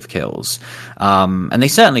variety of kills. And they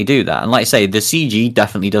certainly do that. And like I say, the CG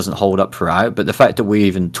definitely doesn't hold up throughout, but the fact that we're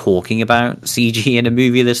even talking about CG in a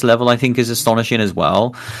movie of this level, I think, is astonishing as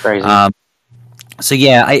well. Crazy. So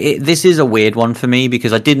yeah, this is a weird one for me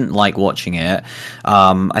because I didn't like watching it.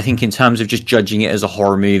 I think in terms of just judging it as a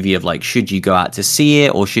horror movie of like, should you go out to see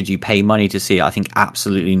it or should you pay money to see it? I think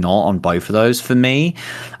absolutely not on both of those for me.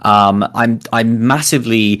 I'm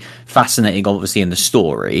massively fascinated, obviously, in the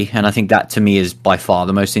story, and I think that to me is by far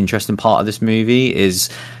the most interesting part of this movie is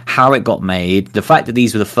how it got made. The fact that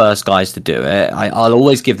these were the first guys to do it, I'll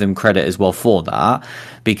always give them credit as well for that,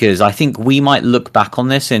 because I think we might look back on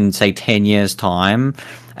this in, say, 10 years' time,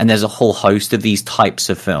 and there's a whole host of these types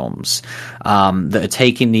of films that are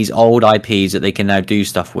taking these old IPs that they can now do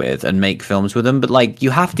stuff with and make films with them. But, like, you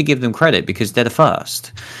have to give them credit because they're the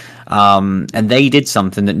first. And they did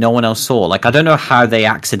something that no one else saw. Like, I don't know how they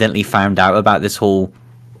accidentally found out about this whole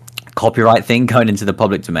copyright thing going into the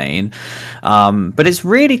public domain, but it's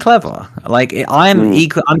really clever. Like,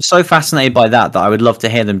 I'm so fascinated by that I would love to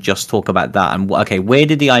hear them just talk about that and okay, where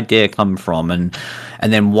did the idea come from, and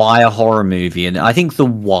then why a horror movie. And I think the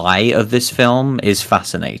why of this film is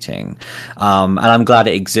fascinating, and I'm glad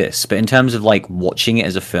it exists. But in terms of like watching it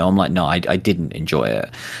as a film, like, no, I didn't enjoy it.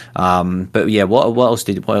 But yeah, what else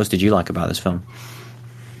did you like about this film?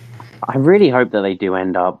 I really hope that they do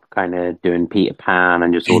end up kind of doing Peter Pan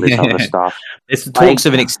and just all this other stuff. There's talks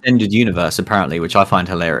of an extended universe, apparently, which I find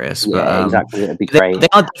hilhilarious. Yeah, but, exactly. It'd be great. They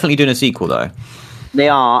are definitely doing a sequel, though. They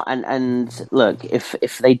are, and look,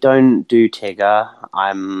 if they don't do Tigger,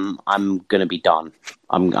 I'm gonna be done.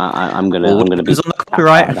 I'm gonna be on the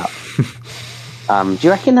copyright. Do you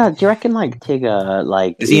reckon like Tigger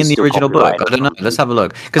like is he in the original book? I don't know. Let's have a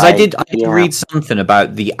look, because I did read something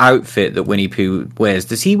about the outfit that Winnie-Pooh wears.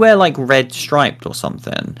 Does he wear like red striped or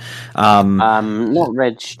something? Not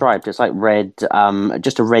red striped. It's like red.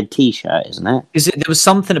 Just a red T-shirt, isn't it? There was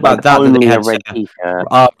something about that only they had a red T-shirt.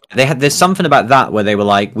 There's something about that where they were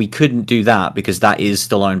like, we couldn't do that because that is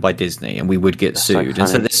still owned by Disney and we would get sued. And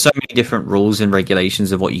so there's so many different rules and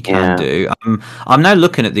regulations of what you can do. I'm now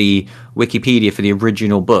looking at the Wikipedia for the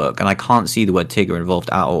original book, and I can't see the word Tigger involved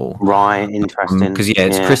at all. Right, interesting. Because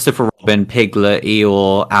it's Christopher Robin, Piglet,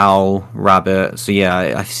 Eeyore, Owl, Rabbit. So yeah,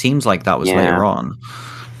 it seems like that was later on.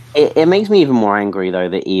 It makes me even more angry though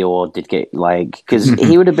that Eeyore did get like, because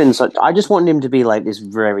he would have been such. I just wanted him to be like this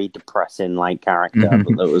very depressing like character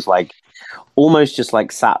that was like almost just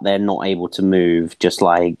like sat there not able to move, just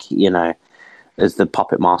like as the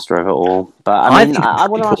puppet master of it all. But I mean, I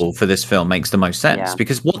want to cool for this film makes the most sense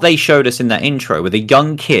because what they showed us in that intro with a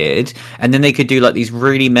young kid, and then they could do like these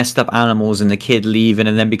really messed up animals and the kid leaving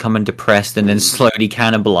and then becoming depressed and then slowly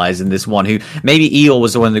cannibalizing this one who maybe Eeyore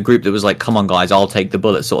was the one in the group that was like, come on guys, I'll take the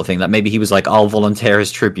bullet sort of thing. Like maybe he was like, I'll volunteer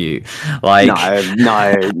as tribute. Like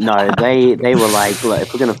no. They were like, look,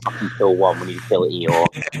 if we're gonna fucking kill one, we need to kill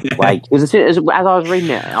Eeyore. Like as I was reading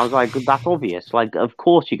it, I was like, that's obvious. Like of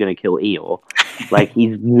course you're gonna kill Eeyore. Like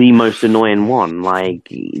he's the most annoying one, like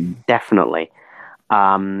definitely.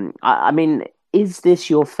 I mean, is this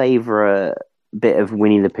your favorite bit of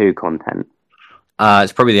Winnie the Pooh content?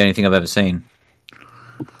 It's probably the only thing I've ever seen.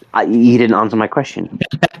 You didn't answer my question.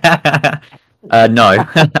 No,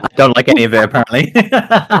 I don't like any of it apparently.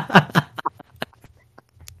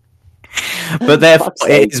 But therefore,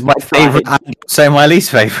 it is my favorite and also my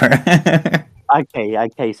least favorite.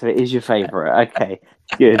 Okay, so it is your favorite. Okay,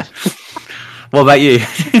 good. What about you?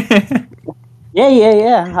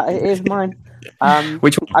 Yeah, it is mine.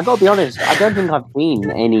 Which one? I gotta be honest, I don't think I've seen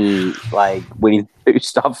any like Winnie the Pooh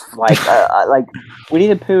stuff. Like, like Winnie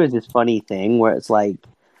the Pooh is this funny thing where it's like,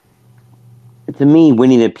 to me,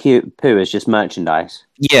 Winnie the Pooh is just merchandise.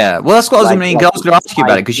 Yeah, well, that's what I was going to ask you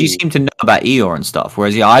about it because you seem to know about Eeyore and stuff,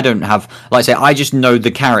 whereas I don't have. Like I say, I just know the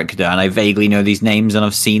character and I vaguely know these names and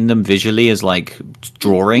I've seen them visually as like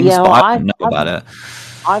drawings, but I don't know about it.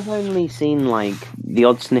 I've only seen like the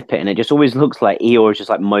odd snippet, and it just always looks like Eeyore is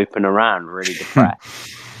just like moping around, really depressed,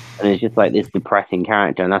 and it's just like this depressing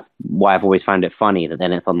character, and that's why I've always found it funny that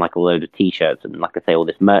then it's on like a load of T-shirts and like I say, all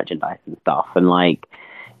this merchandise and stuff, and like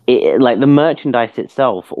like the merchandise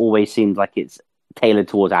itself always seems like it's tailored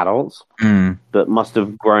towards adults, but must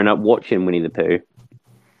have grown up watching Winnie the Pooh,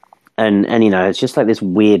 and it's just like this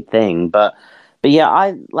weird thing, but yeah,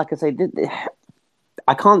 I say.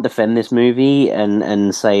 I can't defend this movie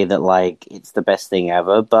and say that like it's the best thing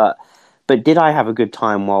ever, but did I have a good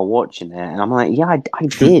time while watching it? And I'm like, yeah, I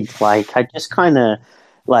did. Like, I just kind of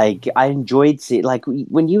like I enjoyed seeing like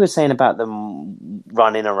when you were saying about them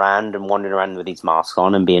running around and wandering around with these masks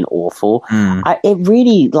on and being awful. It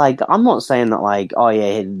really like I'm not saying that like oh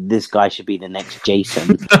yeah this guy should be the next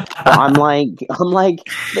Jason, but I'm like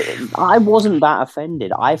I wasn't that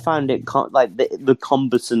offended. I found it like the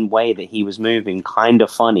cumbersome way that he was moving kind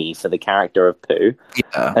of funny for the character of Pooh,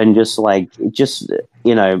 and just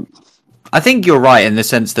I think you're right in the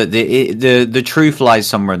sense that the truth lies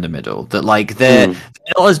somewhere in the middle. That like they're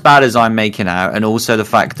not as bad as I'm making out, and also the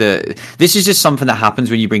fact that this is just something that happens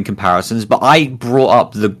when you bring comparisons. But I brought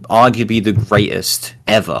up the arguably the greatest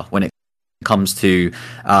ever when it comes to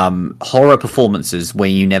horror performances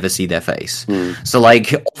when you never see their face. So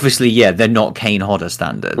like obviously, yeah, they're not Kane Hodder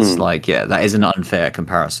standards. Like yeah, that is an unfair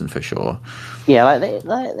comparison for sure. Yeah,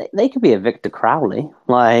 they could be a Victor Crowley,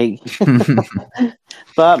 like,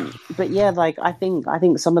 but yeah, like I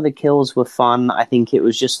think some of the kills were fun. I think it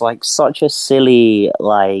was just like such a silly,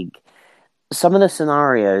 like some of the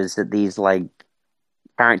scenarios that these like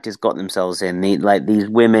characters got themselves in, like these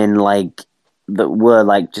women like that were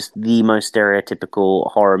like just the most stereotypical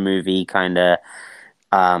horror movie kind of.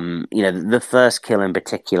 The first kill in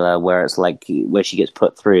particular, where it's like where she gets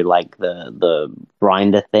put through like the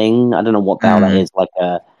grinder thing. I don't know what the hell that is, like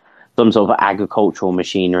some sort of agricultural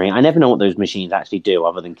machinery. I never know what those machines actually do,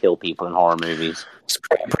 other than kill people in horror movies.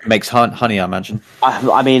 It makes honey, I imagine.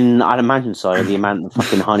 I mean, I'd imagine so. The amount of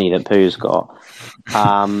fucking honey that Pooh's got.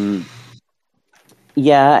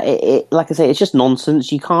 Yeah, it like I say, it's just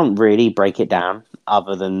nonsense. You can't really break it down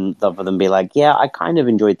other than be like, yeah, I kind of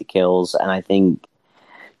enjoyed the kills, and I think.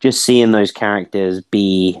 Just seeing those characters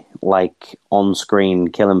be like on screen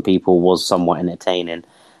killing people was somewhat entertaining.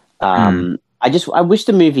 I wish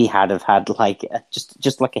the movie had like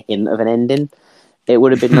just like a hint of an ending. It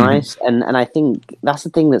would have been nice, and I think that's the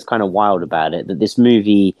thing that's kind of wild about it. That this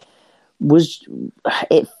movie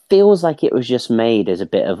it feels like it was just made as a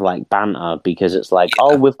bit of like banter because it's like,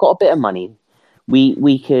 oh, we've got a bit of money.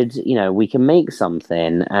 We could, we can make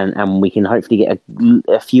something and we can hopefully get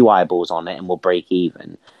a few eyeballs on it and we'll break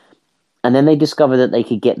even. And then they discover that they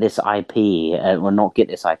could get this IP, well, not get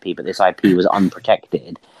this IP, but this IP was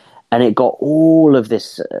unprotected. And it got all of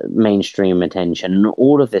this mainstream attention and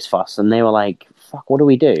all of this fuss. And they were like, fuck, what do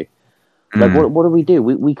we do? Like, what do we do?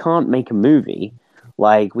 We can't make a movie.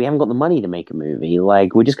 Like, we haven't got the money to make a movie.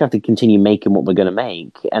 Like, we just have to continue making what we're going to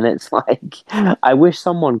make. And it's like, I wish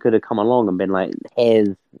someone could have come along and been like,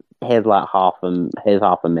 here's like half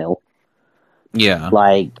a mil. Yeah.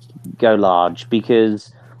 Like, go large.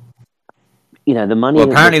 Because, the money... Well,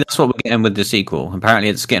 apparently that's what we're getting with the sequel. Apparently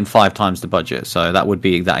it's getting 5 times the budget. So that would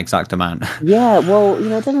be that exact amount. Yeah, well,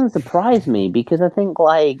 it doesn't surprise me. Because I think,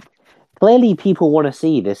 like, clearly people want to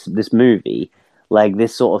see this movie. Like,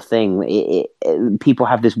 this sort of thing, people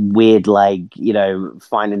have this weird, like,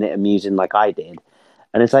 finding it amusing like I did.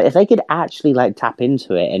 And it's like, if they could actually, like, tap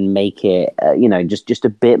into it and make it, just a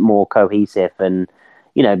bit more cohesive and,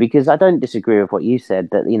 because I don't disagree with what you said,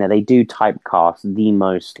 that, they do typecast the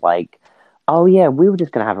most, like, oh, yeah, we were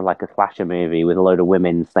just going to have, like, a slasher movie with a load of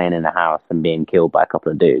women staying in a house and being killed by a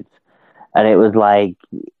couple of dudes. And it was like...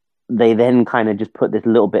 They then kind of just put this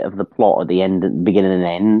little bit of the plot at the end, at the beginning and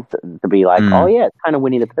end, to be like, oh yeah, it's kind of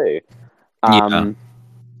Winnie-the-Pooh.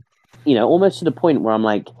 Almost to the point where I'm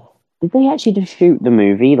like, did they actually just shoot the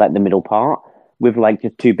movie, like the middle part, with like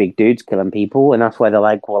just 2 big dudes killing people? And that's why they're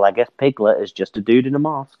like, well, I guess Piglet is just a dude in a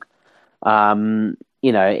mask.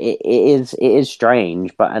 It is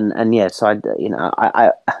strange, but and yeah, so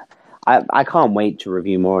I can't wait to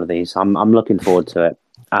review more of these. I'm looking forward to it.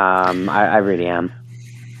 I really am.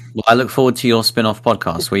 Well, I look forward to your spin-off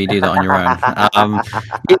podcast where you do that on your own.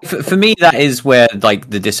 For me, that is where like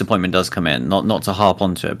the disappointment does come in. Not to harp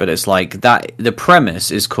onto it, but it's like that. The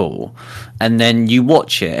premise is cool, and then you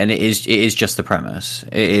watch it, and it is just the premise.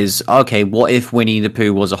 It is okay. What if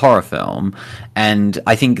Winnie-the-Pooh was a horror film? And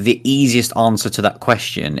I think the easiest answer to that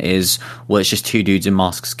question is, well, it's just 2 dudes in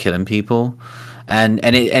masks killing people. And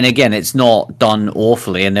again, it's not done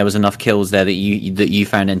awfully, and there was enough kills there that you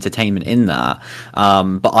found entertainment in that.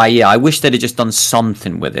 But I wish they'd have just done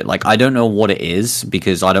something with it. Like, I don't know what it is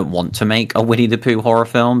because I don't want to make a Winnie the Pooh horror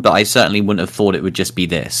film, but I certainly wouldn't have thought it would just be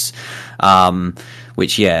this.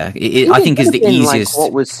 Which, yeah, I think is the easiest. Like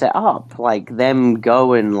what was set up, like them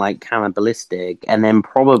going like cannibalistic, and then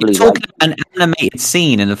probably like an animated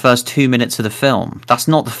scene in the first 2 minutes of the film. That's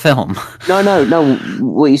not the film. No.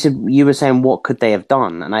 What you were saying, what could they have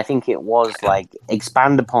done? And I think it was like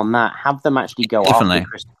expand upon that. Have them actually go after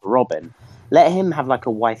Christopher Robin. Let him have like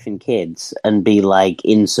a wife and kids, and be like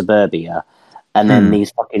in suburbia. And then these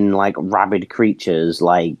fucking like rabid creatures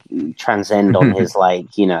like transcend on his like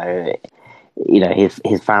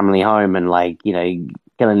his family home and like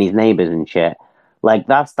killing his neighbors and shit. Like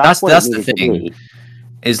that's the thing.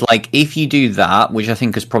 Is like if you do that, which I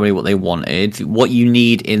think is probably what they wanted. What you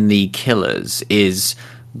need in the killers is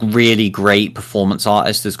really great performance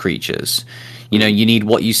artists as creatures. You know, you need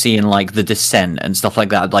what you see in like The Descent and stuff like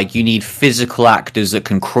that. Like you need physical actors that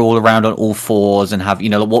can crawl around on all fours and have, you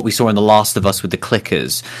know, what we saw in The Last of Us with the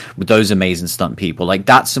clickers, with those amazing stunt people. Like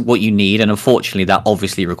that's what you need, and unfortunately, that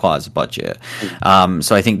obviously requires a budget.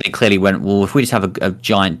 So I think they clearly went, well, if we just have a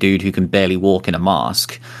giant dude who can barely walk in a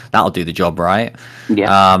mask, that'll do the job, right?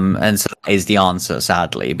 Yeah. And so that is the answer,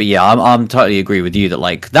 sadly. But yeah, I'm totally agree with you that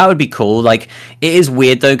like that would be cool. Like it is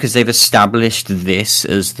weird though because they've established this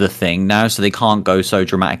as the thing now, so they can't go so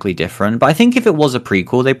dramatically different. But I think if it was a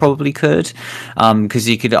prequel, they probably could, because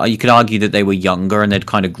you could argue that they were younger and they'd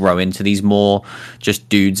kind of grow into these more just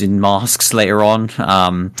dudes in masks later on.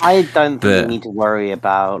 I don't think we need to worry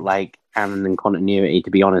about like canon and continuity.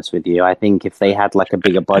 To be honest with you, I think if they had like a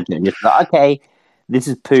bigger budget and just like, okay, this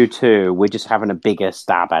is Pooh 2, we're just having a bigger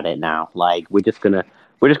stab at it now. Like we're just gonna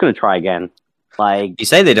try again. Like you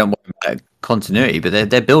say, they don't want continuity, but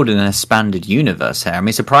they're building an expanded universe here. I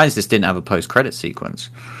mean, surprised this didn't have a post-credit sequence.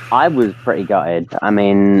 I was pretty gutted. I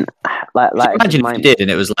mean, like imagine if it did, and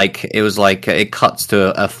it was like it cuts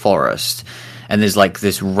to a forest, and there's like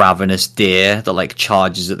this ravenous deer that like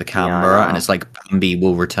charges at the camera, and it's like Bambi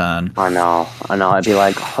will return. I know. I'd be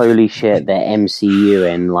like, holy shit, they're MCU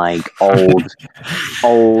and like old.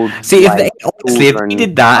 See, like, if they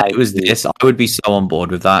did that, it was this. I would be so on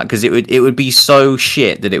board with that because it would be so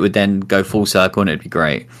shit that it would then go full circle and it'd be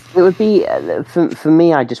great. It would be for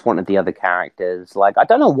me. I just wanted the other characters. Like I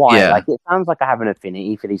don't know why. Yeah. Like it sounds like I have an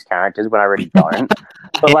affinity for these characters when I really don't.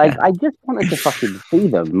 But like I just wanted to fucking see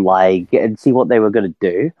them, like, and see what they were gonna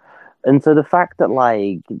do. And so the fact that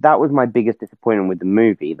like that was my biggest disappointment with the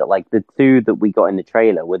movie, that like the two that we got in the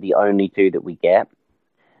trailer were the only two that we get.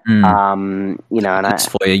 You know, and that's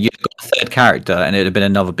for you. You've got a third character, and it'd have been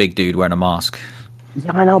another big dude wearing a mask.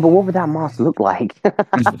 Yeah, I know, but what would that mask look like?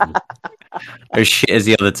 As shit as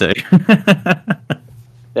the other two.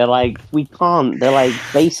 They're like, we can't. They're like,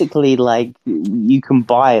 basically, like, you can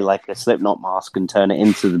buy like a Slipknot mask and turn it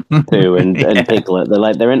into the Pooh and Piglet. They're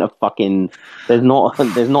like, they're in a fucking. There's not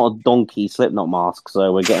a donkey Slipknot mask,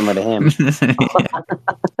 so we're getting rid of him.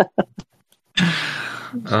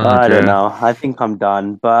 I don't know. I think I'm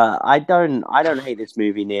done, but I don't hate this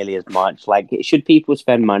movie nearly as much. Like, should people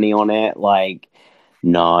spend money on it? Like,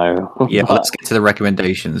 no. Yeah, let's get to the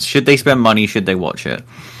recommendations. Should they spend money? Should they watch it?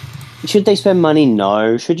 Should they spend money?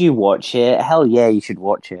 No. Should you watch it? Hell yeah, you should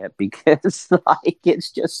watch it because like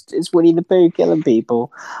it's Winnie-the-Pooh killing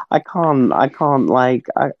people. I can't not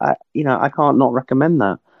recommend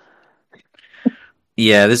that.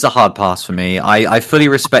 Yeah, this is a hard pass for me. I fully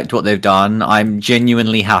respect what they've done. I'm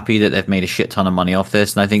genuinely happy that they've made a shit ton of money off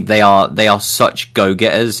this, and I think they are such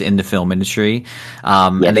go-getters in the film industry.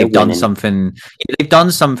 And they've done something. They've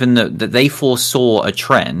done something that they foresaw a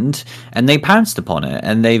trend, and they pounced upon it,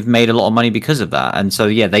 and they've made a lot of money because of that. And so,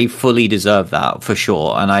 yeah, they fully deserve that for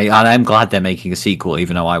sure. And I'm glad they're making a sequel,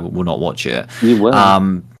 even though I will not watch it. You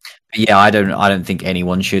will. Yeah, I don't think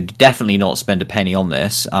anyone should definitely not spend a penny on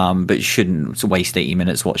this, but shouldn't waste 80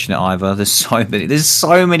 minutes watching it either. There's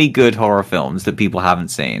so many good horror films that people haven't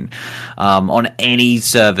seen on any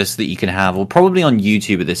service that you can have, or probably on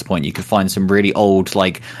YouTube at this point. You could find some really old,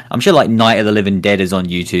 like I'm sure like Night of the Living Dead is on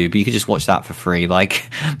YouTube. You could just watch that for free. Like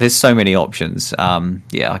there's so many options.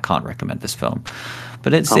 Yeah, I can't recommend this film,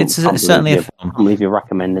 but it's certainly a film. I can't believe you're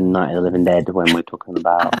recommending Night of the Living Dead when we're talking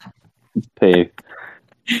about Pooh.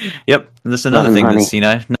 Yep, that's another thing that's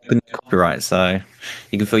no copyright, so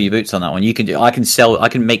you can fill your boots on that one. I can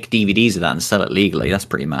make DVDs of that and sell it legally. That's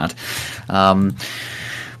pretty mad. That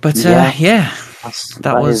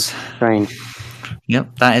was strange.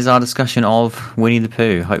 Yep, that is our discussion of Winnie the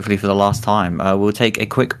Pooh. Hopefully for the last time. We'll take a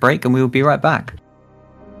quick break and we will be right back.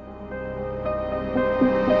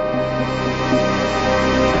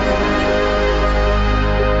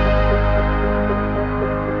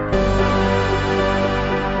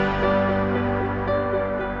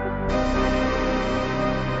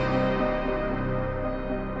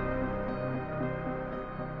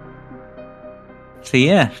 So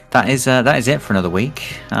yeah, that is it for another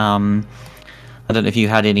week. I don't know if you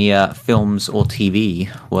had any films or TV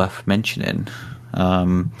worth mentioning. I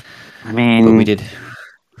mean, but we did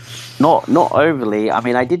not overly. I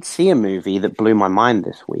mean, I did see a movie that blew my mind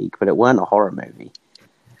this week, but it weren't a horror movie.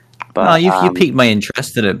 But no, you piqued my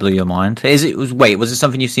interest and it blew your mind. Was it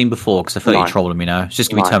something you've seen before? Because I thought you were trolling me now. It's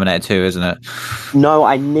just going to be Terminator 2, isn't it? No,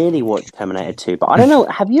 I nearly watched Terminator 2, but I don't know.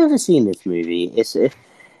 Have you ever seen this movie? It's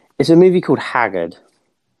a movie called Haggard.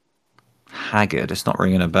 Haggard? It's not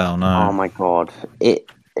ringing a bell, no. Oh my god!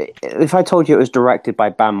 If I told you it was directed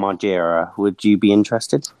by Bam Margera, would you be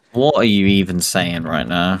interested? What are you even saying right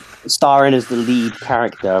now? Starring as the lead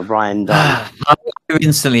character, Ryan Dunn. I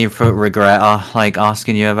instantly regret like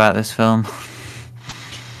asking you about this film.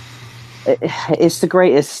 It's the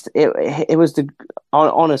greatest. It was the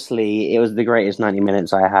honestly, it was the greatest 90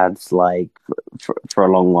 minutes I had like for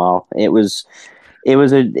a long while. It was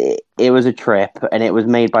a trip, and it was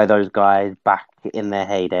made by those guys back in their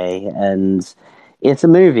heyday, and it's a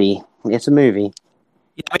movie. It's a movie.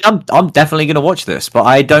 Yeah, I mean, I'm definitely going to watch this, but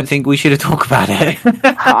I don't think we should talk about it.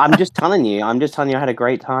 I'm just telling you. I had a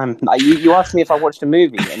great time. You asked me if I watched a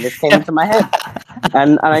movie, and this came into my head,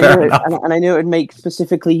 and I knew it would make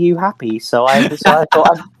specifically you happy. So I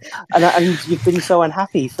thought, and you've been so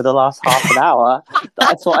unhappy for the last half an hour that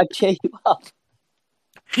I thought I'd cheer you up.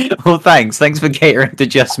 Well, thanks for catering to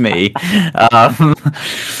just me. That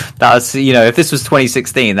was, if this was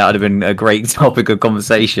 2016, that would have been a great topic of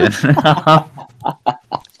conversation.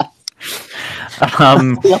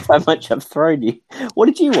 I love how much I've thrown you. What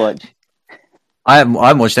did you watch? I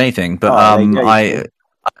haven't watched anything, but I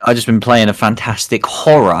just been playing a fantastic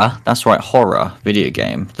horror. That's right, horror video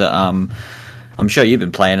game that I'm sure you've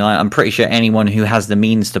been playing. I'm pretty sure anyone who has the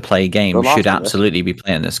means to play games should absolutely be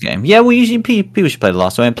playing this game. Yeah, well, usually people should play the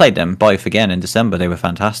last one. I played them both again in December. They were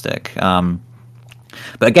fantastic. But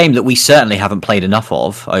a game that we certainly haven't played enough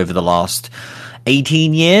of over the last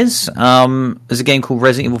 18 years is a game called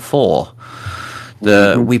Resident Evil 4.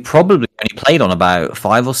 We probably only played on about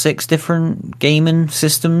 5 or 6 different gaming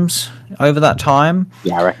systems over that time.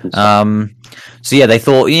 Yeah, I reckon so. So yeah, they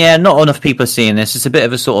thought, not enough people are seeing this. It's a bit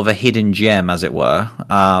of a sort of a hidden gem, as it were.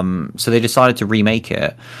 So they decided to remake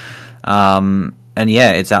it. And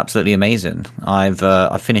yeah, it's absolutely amazing.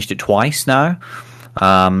 I've finished it twice now.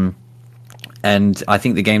 And I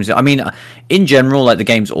think the game's... I mean, in general, like, the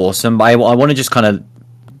game's awesome. But I want to just kind of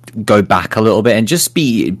go back a little bit and just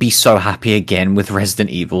be so happy again with Resident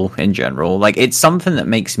Evil in general. Like, it's something that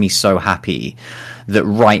makes me so happy that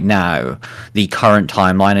right now the current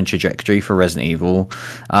timeline and trajectory for Resident Evil,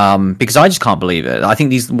 because I just can't believe it. I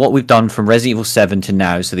think what we've done from Resident Evil 7 to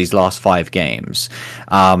now, so these last 5 games,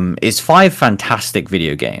 is 5 fantastic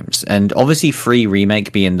video games, and obviously 3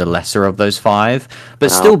 remake being the lesser of those 5,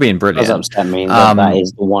 but still being brilliant. Does upset me that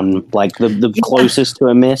is the one, like, the closest to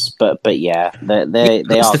a miss, but yeah,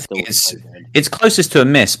 they are still it's closest to a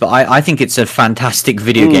miss, but I think it's a fantastic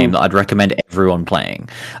video game that I'd recommend everyone playing.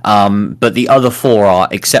 But the other 4 are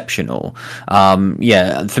exceptional.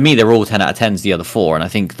 Yeah, for me, they're all 10 out of 10s, the other 4. And I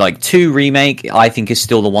think, like, 2 remake, I think, is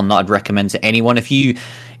still the one that I'd recommend to anyone. If you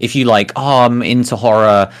like, I'm into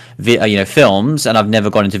horror, films, and I've never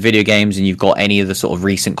gone into video games, and you've got any of the sort of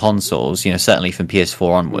recent consoles, certainly from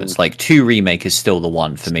PS4 onwards, like 2 remake is still the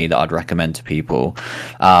one for me that I'd recommend to people,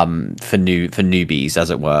 for newbies, as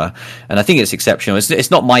it were. And I think it's exceptional.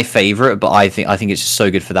 It's not my favorite, but I think it's just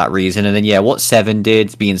so good for that reason. And then what 7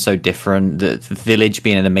 did, being so different, the Village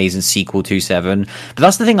being an amazing sequel to 7. But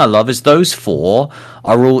that's the thing I love, is those 4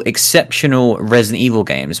 are all exceptional Resident Evil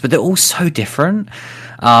games, but they're all so different.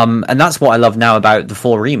 And that's what I love now about the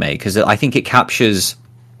 4 remake, because I think it captures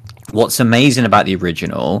what's amazing about the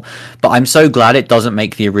original, but I'm so glad it doesn't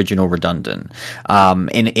make the original redundant,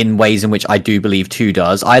 in ways in which I do believe 2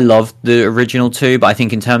 does. I love the original 2, but I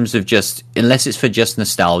think in terms of just, unless it's for just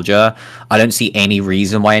nostalgia, I don't see any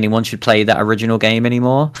reason why anyone should play that original game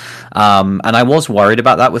anymore. And I was worried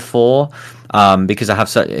about that with 4, because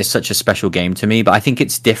it's such a special game to me, but I think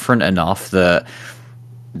it's different enough that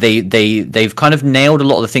they've kind of nailed a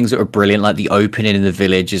lot of the things that were brilliant, like the opening in the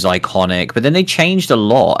village is iconic, but then they changed a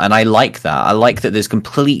lot, and I like that. I like that there's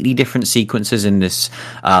completely different sequences in this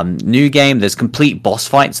new game. There's complete boss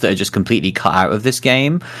fights that are just completely cut out of this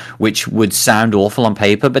game, which would sound awful on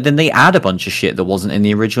paper, but then they add a bunch of shit that wasn't in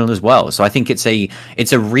the original as well. So I think it's a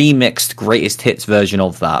remixed greatest hits version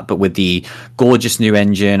of that, but with the gorgeous new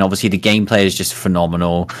engine. Obviously the gameplay is just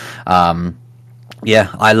phenomenal.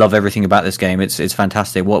 Yeah, I love everything about this game. It's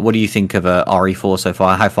fantastic. What do you think of RE4 so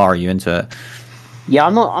far? How far are you into it? Yeah,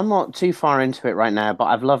 I'm not too far into it right now, but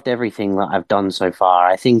I've loved everything that I've done so far.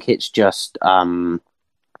 I think it's just like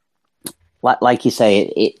you say,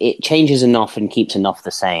 it changes enough and keeps enough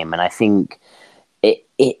the same. And I think it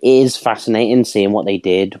is fascinating seeing what they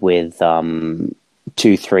did with 2,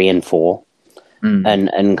 3, and 4,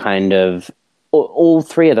 and kind of all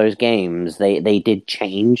 3 of those games. They did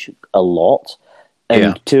change a lot.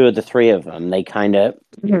 And 2 of the 3 of them, they kind of,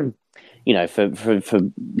 for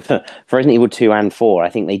Resident Evil 2 and 4, I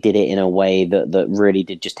think they did it in a way that really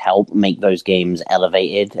did just help make those games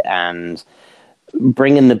elevated, and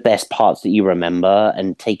bringing the best parts that you remember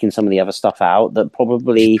and taking some of the other stuff out that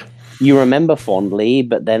probably you remember fondly,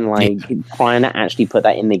 but then trying to actually put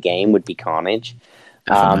that in the game would be carnage.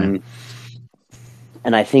 And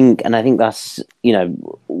I think that's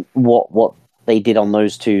what they did on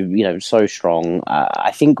those two, so strong.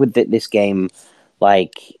 I think with this game,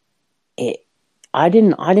 like it, I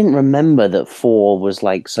didn't remember that 4 was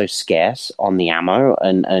like so scarce on the ammo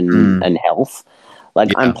and health.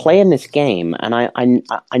 Like I'm playing this game and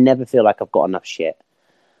I never feel like I've got enough shit.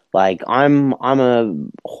 Like I'm a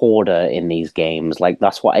hoarder in these games. Like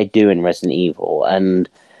that's what I do in Resident Evil. And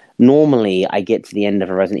normally I get to the end of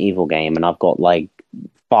a Resident Evil game and I've got like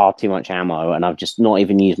far too much ammo and I've just not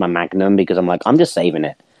even used my Magnum because I'm like, I'm just saving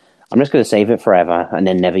it. I'm just going to save it forever and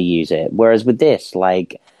then never use it. Whereas with this,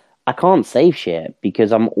 like I can't save shit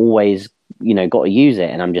because I'm always, got to use it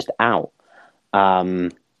and I'm just out.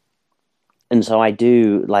 And so I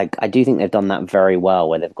do think they've done that very well,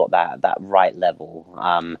 where they've got that right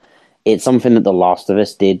level. It's something that The Last of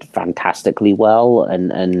Us did fantastically well,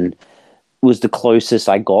 and was the closest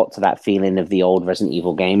I got to that feeling of the old Resident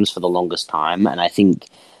Evil games for the longest time. And I think,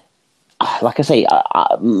 like I say,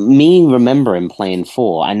 me remembering playing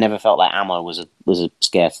 4, I never felt like ammo was a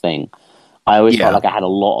scarce thing. I always felt like I had a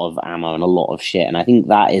lot of ammo and a lot of shit, and I think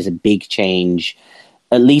that is a big change,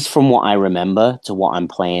 at least from what I remember to what I'm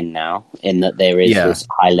playing now, in that there is this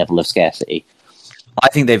high level of scarcity. I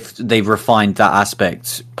think they've refined that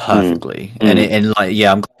aspect perfectly, and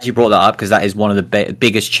I'm glad you brought that up because that is one of the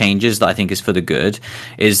biggest changes that I think is for the good.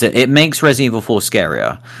 Is that it makes Resident Evil 4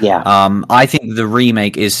 scarier. Yeah. I think the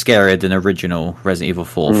remake is scarier than original Resident Evil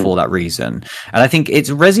 4 for that reason, and I think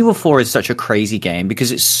Resident Evil 4 is such a crazy game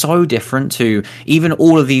because it's so different to even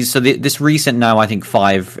all of these. So this recent now, I think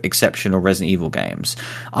 5 exceptional Resident Evil games.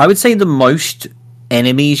 I would say the most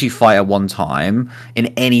enemies you fight at one time in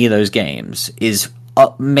any of those games is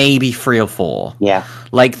maybe 3 or 4. Yeah,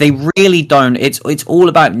 like they really don't. It's all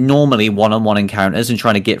about normally one-on-one encounters and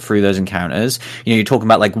trying to get through those encounters. You're talking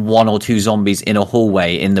about like 1 or 2 zombies in a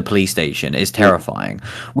hallway in the police station is terrifying.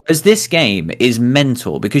 Whereas this game is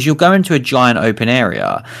mental because you'll go into a giant open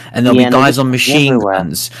area and there'll be guys on machine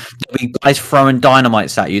guns. There'll be guys throwing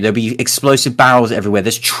dynamites at you. There'll be explosive barrels everywhere.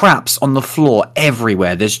 There's traps on the floor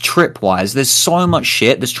everywhere. There's tripwires. There's so much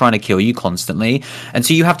shit that's trying to kill you constantly, and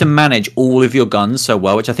so you have to manage all of your guns so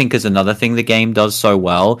well, which I think is another thing the game does so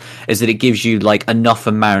well, is that it gives you like enough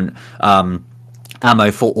amount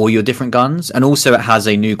ammo for all your different guns, and also it has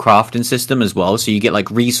a new crafting system as well, so you get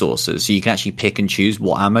like resources, so you can actually pick and choose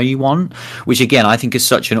what ammo you want, which again I think is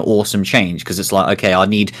such an awesome change, because it's like, okay, I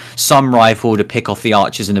need some rifle to pick off the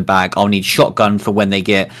archers in the back, I'll need shotgun for when they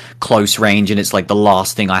get close range and it's like the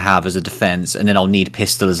last thing I have as a defense, and then I'll need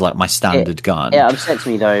pistol as like my standard gun. It upsets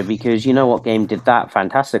me though, because you know what game did that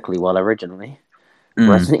fantastically well originally?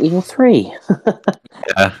 Resident Evil 3.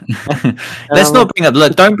 Yeah. Let's not bring up.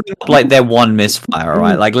 Look, don't bring up like their one misfire,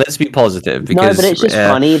 right? Like, let's be positive. Because, no, but it's just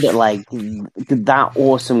funny that like that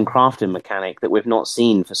awesome crafting mechanic that we've not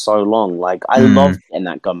seen for so long. Like, I love getting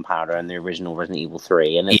that gunpowder in the original Resident Evil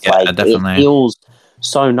 3, and it's definitely. It feels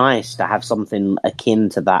so nice to have something akin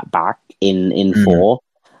to that back in 4.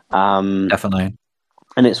 Definitely.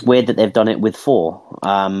 And it's weird that they've done it with 4.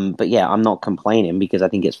 But yeah, I'm not complaining because I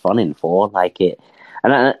think it's fun in 4. Like it.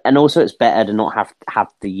 And also it's better to not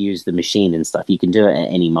have to use the machine and stuff. You can do it at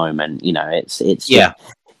any moment. It's just,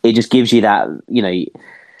 it just gives you that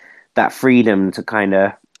that freedom to kind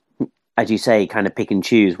of, as you say, kind of pick and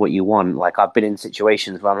choose what you want. Like I've been in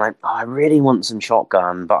situations where I'm like, oh, I really want some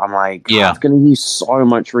shotgun, but I'm like, it's going to use so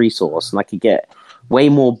much resource, and I could get way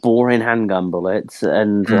more boring handgun bullets,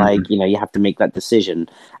 and like you have to make that decision,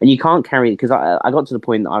 and you can't carry, because I got to the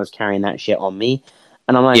point that I was carrying that shit on me.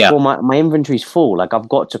 And I'm like, well, my inventory's full. Like, I've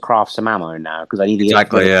got to craft some ammo now because I need to get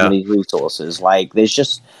some of these resources. Like, there's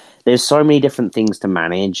so many different things to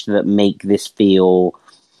manage that make this feel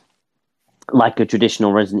like a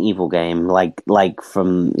traditional Resident Evil game, like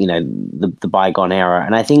from the bygone era.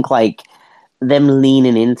 And I think like them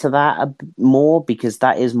leaning into that more, because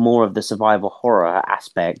that is more of the survival horror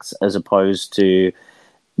aspects as opposed to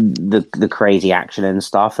the crazy action and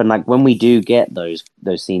stuff. And like when we do get those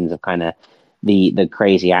scenes of kind of the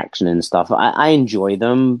crazy action and stuff, I enjoy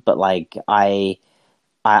them, but like I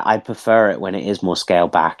prefer it when it is more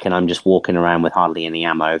scaled back and I'm just walking around with hardly any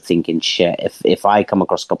ammo thinking, shit, if I come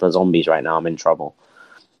across a couple of zombies right now, I'm in trouble.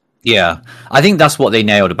 Yeah, I think that's what they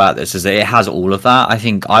nailed about this, is that it has all of that. I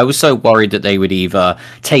think I was so worried that they would either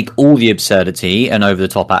take all the absurdity and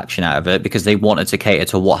over-the-top action out of it because they wanted to cater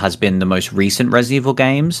to what has been the most recent Resident Evil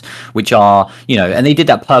games, which are, and they did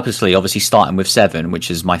that purposely, obviously starting with 7,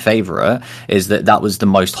 which is my favourite, is that was the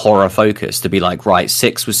most horror-focused, to be like, right,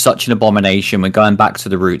 6 was such an abomination, we're going back to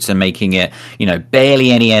the roots and making it,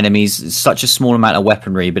 barely any enemies, such a small amount of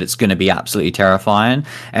weaponry, but it's going to be absolutely terrifying.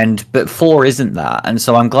 But 4 isn't that, and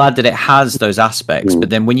so I'm glad glad that it has those aspects. But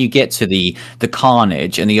then when you get to the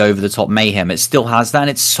carnage and the over the top mayhem, it still has that, and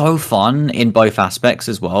it's so fun in both aspects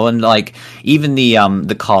as well. And like even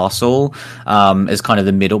the castle is kind of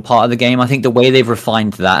the middle part of the game. I think the way they've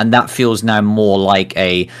refined that, and that feels now more like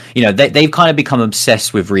a, you know, they've kind of become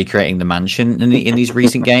obsessed with recreating the mansion in these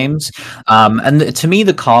recent games. And to me,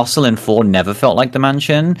 the castle in 4 never felt like the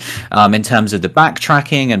mansion in terms of the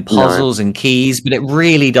backtracking and puzzles and keys, but it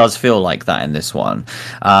really does feel like that in this one.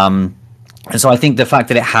 And so I think the fact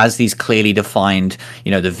that it has these clearly defined,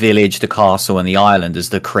 you know, the village, the castle, and the island as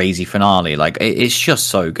the crazy finale, like it's just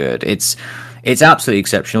so good. It's absolutely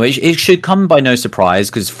exceptional. It should come by no surprise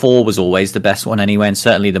because 4 was always the best one anyway, and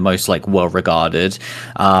certainly the most like well regarded.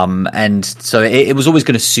 And so it was always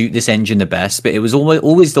going to suit this engine the best, but it was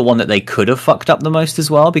always the one that they could have fucked up the most as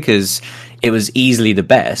well because it was easily the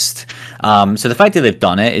best. So the fact that they've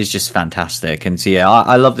done it is just fantastic. And so yeah,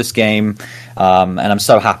 I love this game. And I'm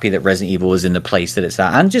so happy that Resident Evil is in the place that it's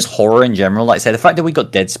at, and just horror in general. Like I say, the fact that we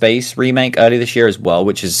got Dead Space remake early this year as well,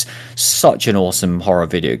 which is such an awesome horror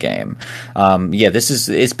video game. Yeah,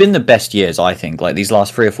 it's been the best years, I think. Like these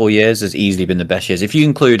last 3 or 4 years has easily been the best years. If you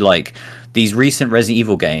include like these recent Resident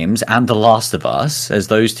Evil games and The Last of Us as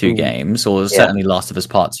those 2 games, or certainly Last of Us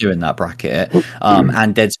Part 2 in that bracket,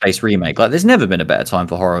 and Dead Space remake, like there's never been a better time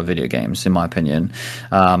for horror video games, in my opinion.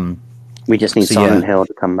 We just need Silent Hill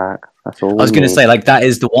to come back. That's all. I was going to say, like, that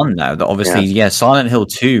is the one now that obviously, Silent Hill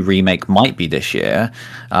 2 remake might be this year.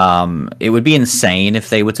 It would be insane if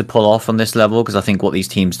they were to pull off on this level, because I think what these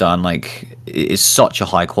teams done, like, is such a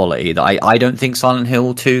high quality that I don't think Silent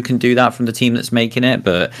Hill 2 can do that from the team that's making it.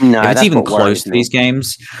 But if it's even close to these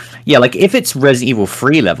games, yeah, like, if it's Resident Evil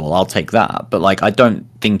 3 level, I'll take that. But, like, I don't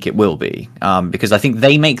think it will be, because I think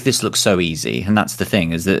they make this look so easy. And that's the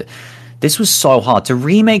thing, is that this was so hard. To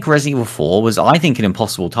remake Resident Evil 4 was, I think, an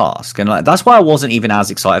impossible task. And like, that's why I wasn't even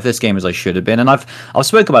as excited for this game as I should have been. And I've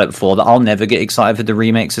spoken about it before, that I'll never get excited for the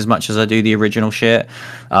remakes as much as I do the original shit.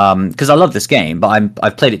 Because I love this game, but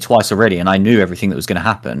I've played it twice already, and I knew everything that was going to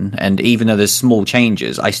happen. And even though there's small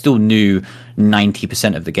changes, I still knew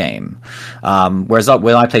 90% of the game. Whereas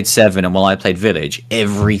when I played 7 and when I played Village,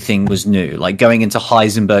 everything was new. Like going into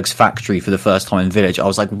Heisenberg's factory for the first time in Village, I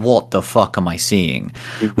was like, what the fuck am I seeing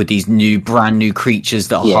with these brand new creatures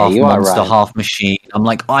that are half monster, half machine? I'm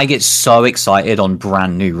like, I get so excited on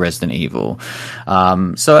brand new Resident Evil.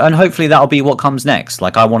 And hopefully that'll be what comes next.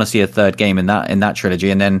 Like I want to see a third game in that trilogy,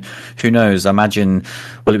 and then who knows? I imagine,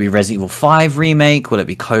 will it be Resident Evil 5 remake? Will it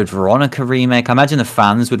be Code Veronica remake? I imagine the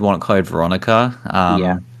fans would want Code Veronica.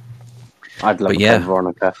 I'd love Code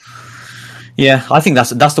Veronica. Yeah, I think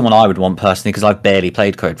that's the one I would want personally, because I've barely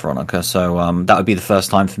played Code Veronica, so that would be the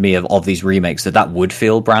first time for me of these remakes that would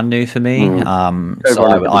feel brand new for me. So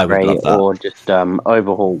I would love that. Or just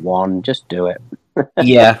overhaul 1, just do it.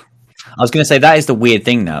 Yeah. I was going to say, that is the weird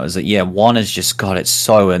thing now, is that, 1 has just got it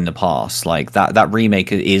so in the past. Like, that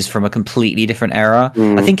remake is from a completely different era.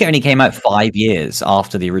 I think it only came out 5 years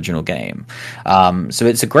after the original game. So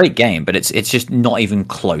it's a great game, but it's just not even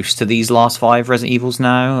close to these last 5 Resident Evils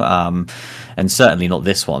now. And certainly not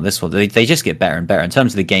this one. This one, they just get better and better. In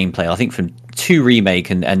terms of the gameplay, I think from 2 remake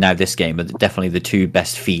and now this game are definitely the 2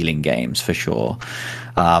 best feeling games, for sure.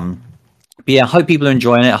 But yeah, I hope people are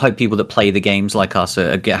enjoying it. I hope people that play the games like us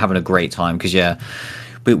are having a great time, because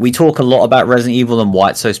we talk a lot about Resident Evil and why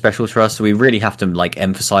it's so special to us, so we really have to like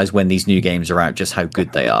emphasize when these new games are out just how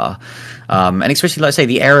good they are. And especially, like I say,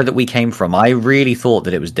 the era that we came from, I really thought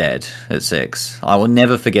that it was dead at 6. I will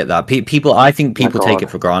never forget that. I think people take it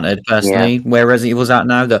for granted personally, where Resident Evil's at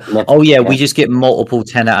now, that we just get multiple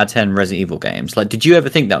 10 out of 10 Resident Evil games. Like, did you ever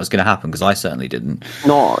think that was going to happen? Because I certainly didn't.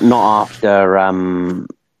 Not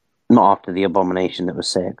after the abomination that was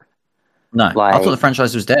 6. No, I thought the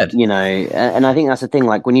franchise was dead. You know, and I think that's the thing.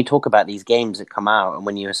 Like when you talk about these games that come out, and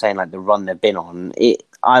when you were saying like the run they've been on,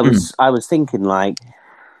 I was thinking like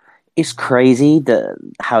it's crazy that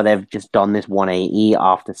how they've just done this 180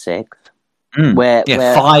 after 6. Where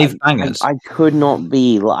 5 bangers. I could not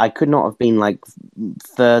have been like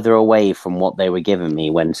further away from what they were giving me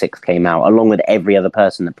when 6 came out, along with every other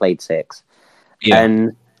person that played 6. Yeah.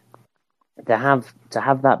 And to have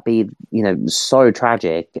that be, you know, so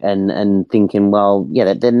tragic, and thinking, well,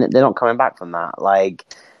 yeah, they're not coming back from that. Like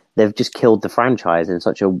they've just killed the franchise in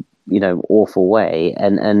such a, you know, awful way,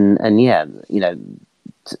 and yeah, you know,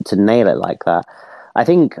 to nail it like that, I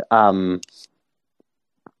think,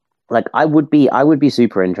 like I would be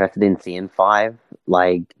super interested in seeing 5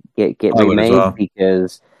 like get remade, well,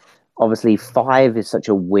 because obviously 5 is such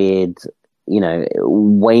a weird, you know,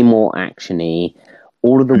 way more actiony.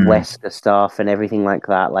 All of the Wesker stuff and everything like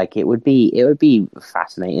that, like it would be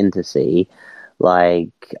fascinating to see.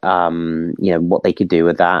 like what they could do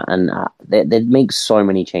with that, and they'd make so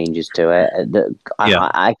many changes to it that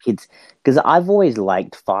I could, because I've always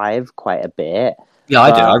liked 5 quite a bit. Yeah,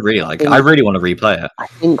 I do. I really like it. I really want to replay it. I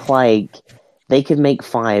think like they could make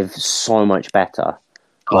 5 so much better.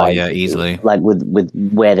 Like, yeah, easily. Like with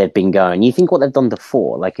where they've been going. You think what they've done to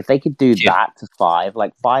 4, like if they could do that to 5,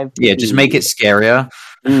 like 5. Yeah, just make it scarier.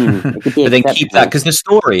 But then keep that, because the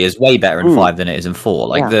story is way better in 5 than it is in 4.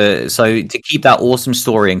 Like so to keep that awesome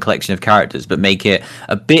story and collection of characters, but make it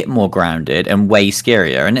a bit more grounded and way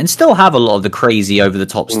scarier, and still have a lot of the crazy over the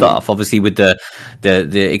top stuff. Obviously, with the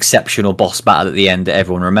exceptional boss battle at the end that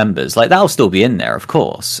everyone remembers, like that'll still be in there, of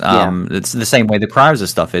course. It's the same way the Krauser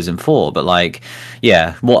stuff is in 4. But like,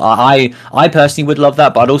 yeah, well, I personally would love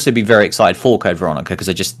that, but I'd also be very excited for Code Veronica because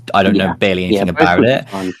I don't know barely anything about it.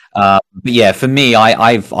 But yeah, for me,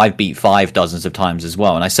 I've beat 5 dozens of times as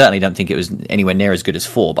well, and I certainly don't think it was anywhere near as good as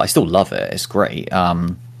 4, but I still love it. It's great.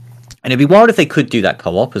 And it'd be wild if they could do that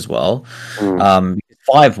co-op as well.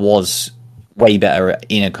 5 was way better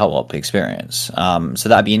in a co-op experience. So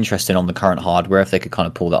that'd be interesting on the current hardware if they could kind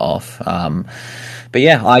of pull that off. But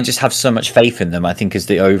yeah, I just have so much faith in them. I think is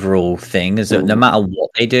the overall thing is that no matter what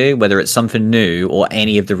they do, whether it's something new or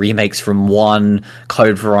any of the remakes from 1,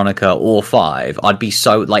 Code Veronica, or 5, I'd be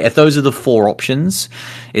so like, if those are the 4 options,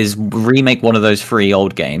 is remake one of those 3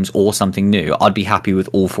 old games or something new, I'd be happy with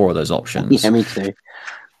all 4 of those options. Yeah, me too.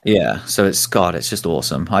 Yeah, so it's just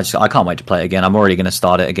awesome. I can't wait to play it again. I'm already going to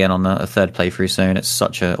start it again on a 3rd playthrough soon. It's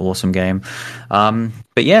such an awesome game.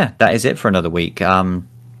 But yeah, that is it for another week.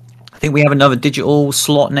 I think we have another digital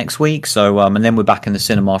slot next week. So and then we're back in the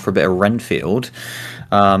cinema for a bit of Renfield,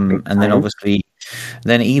 and then obviously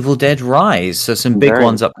Evil Dead Rise. So some big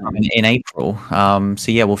ones upcoming in April.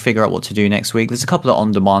 So yeah, we'll figure out what to do next week. There's a couple of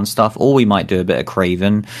on-demand stuff, or we might do a bit of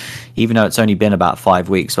Craven, even though it's only been about 5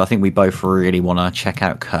 weeks. So I think we both really want to check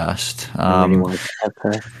out Cursed. I really want to check out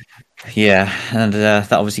Cursed. Yeah, and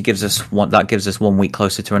that obviously gives us 1 week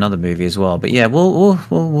closer to another movie as well. But yeah,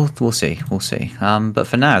 we'll see. But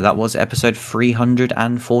for now, that was episode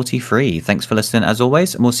 343. Thanks for listening as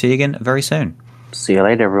always, and we'll see you again very soon. See you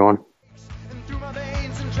later, everyone.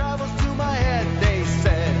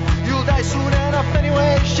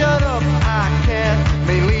 Shut up, I can't,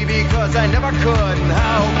 mainly because I never could.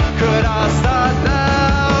 How could I start that?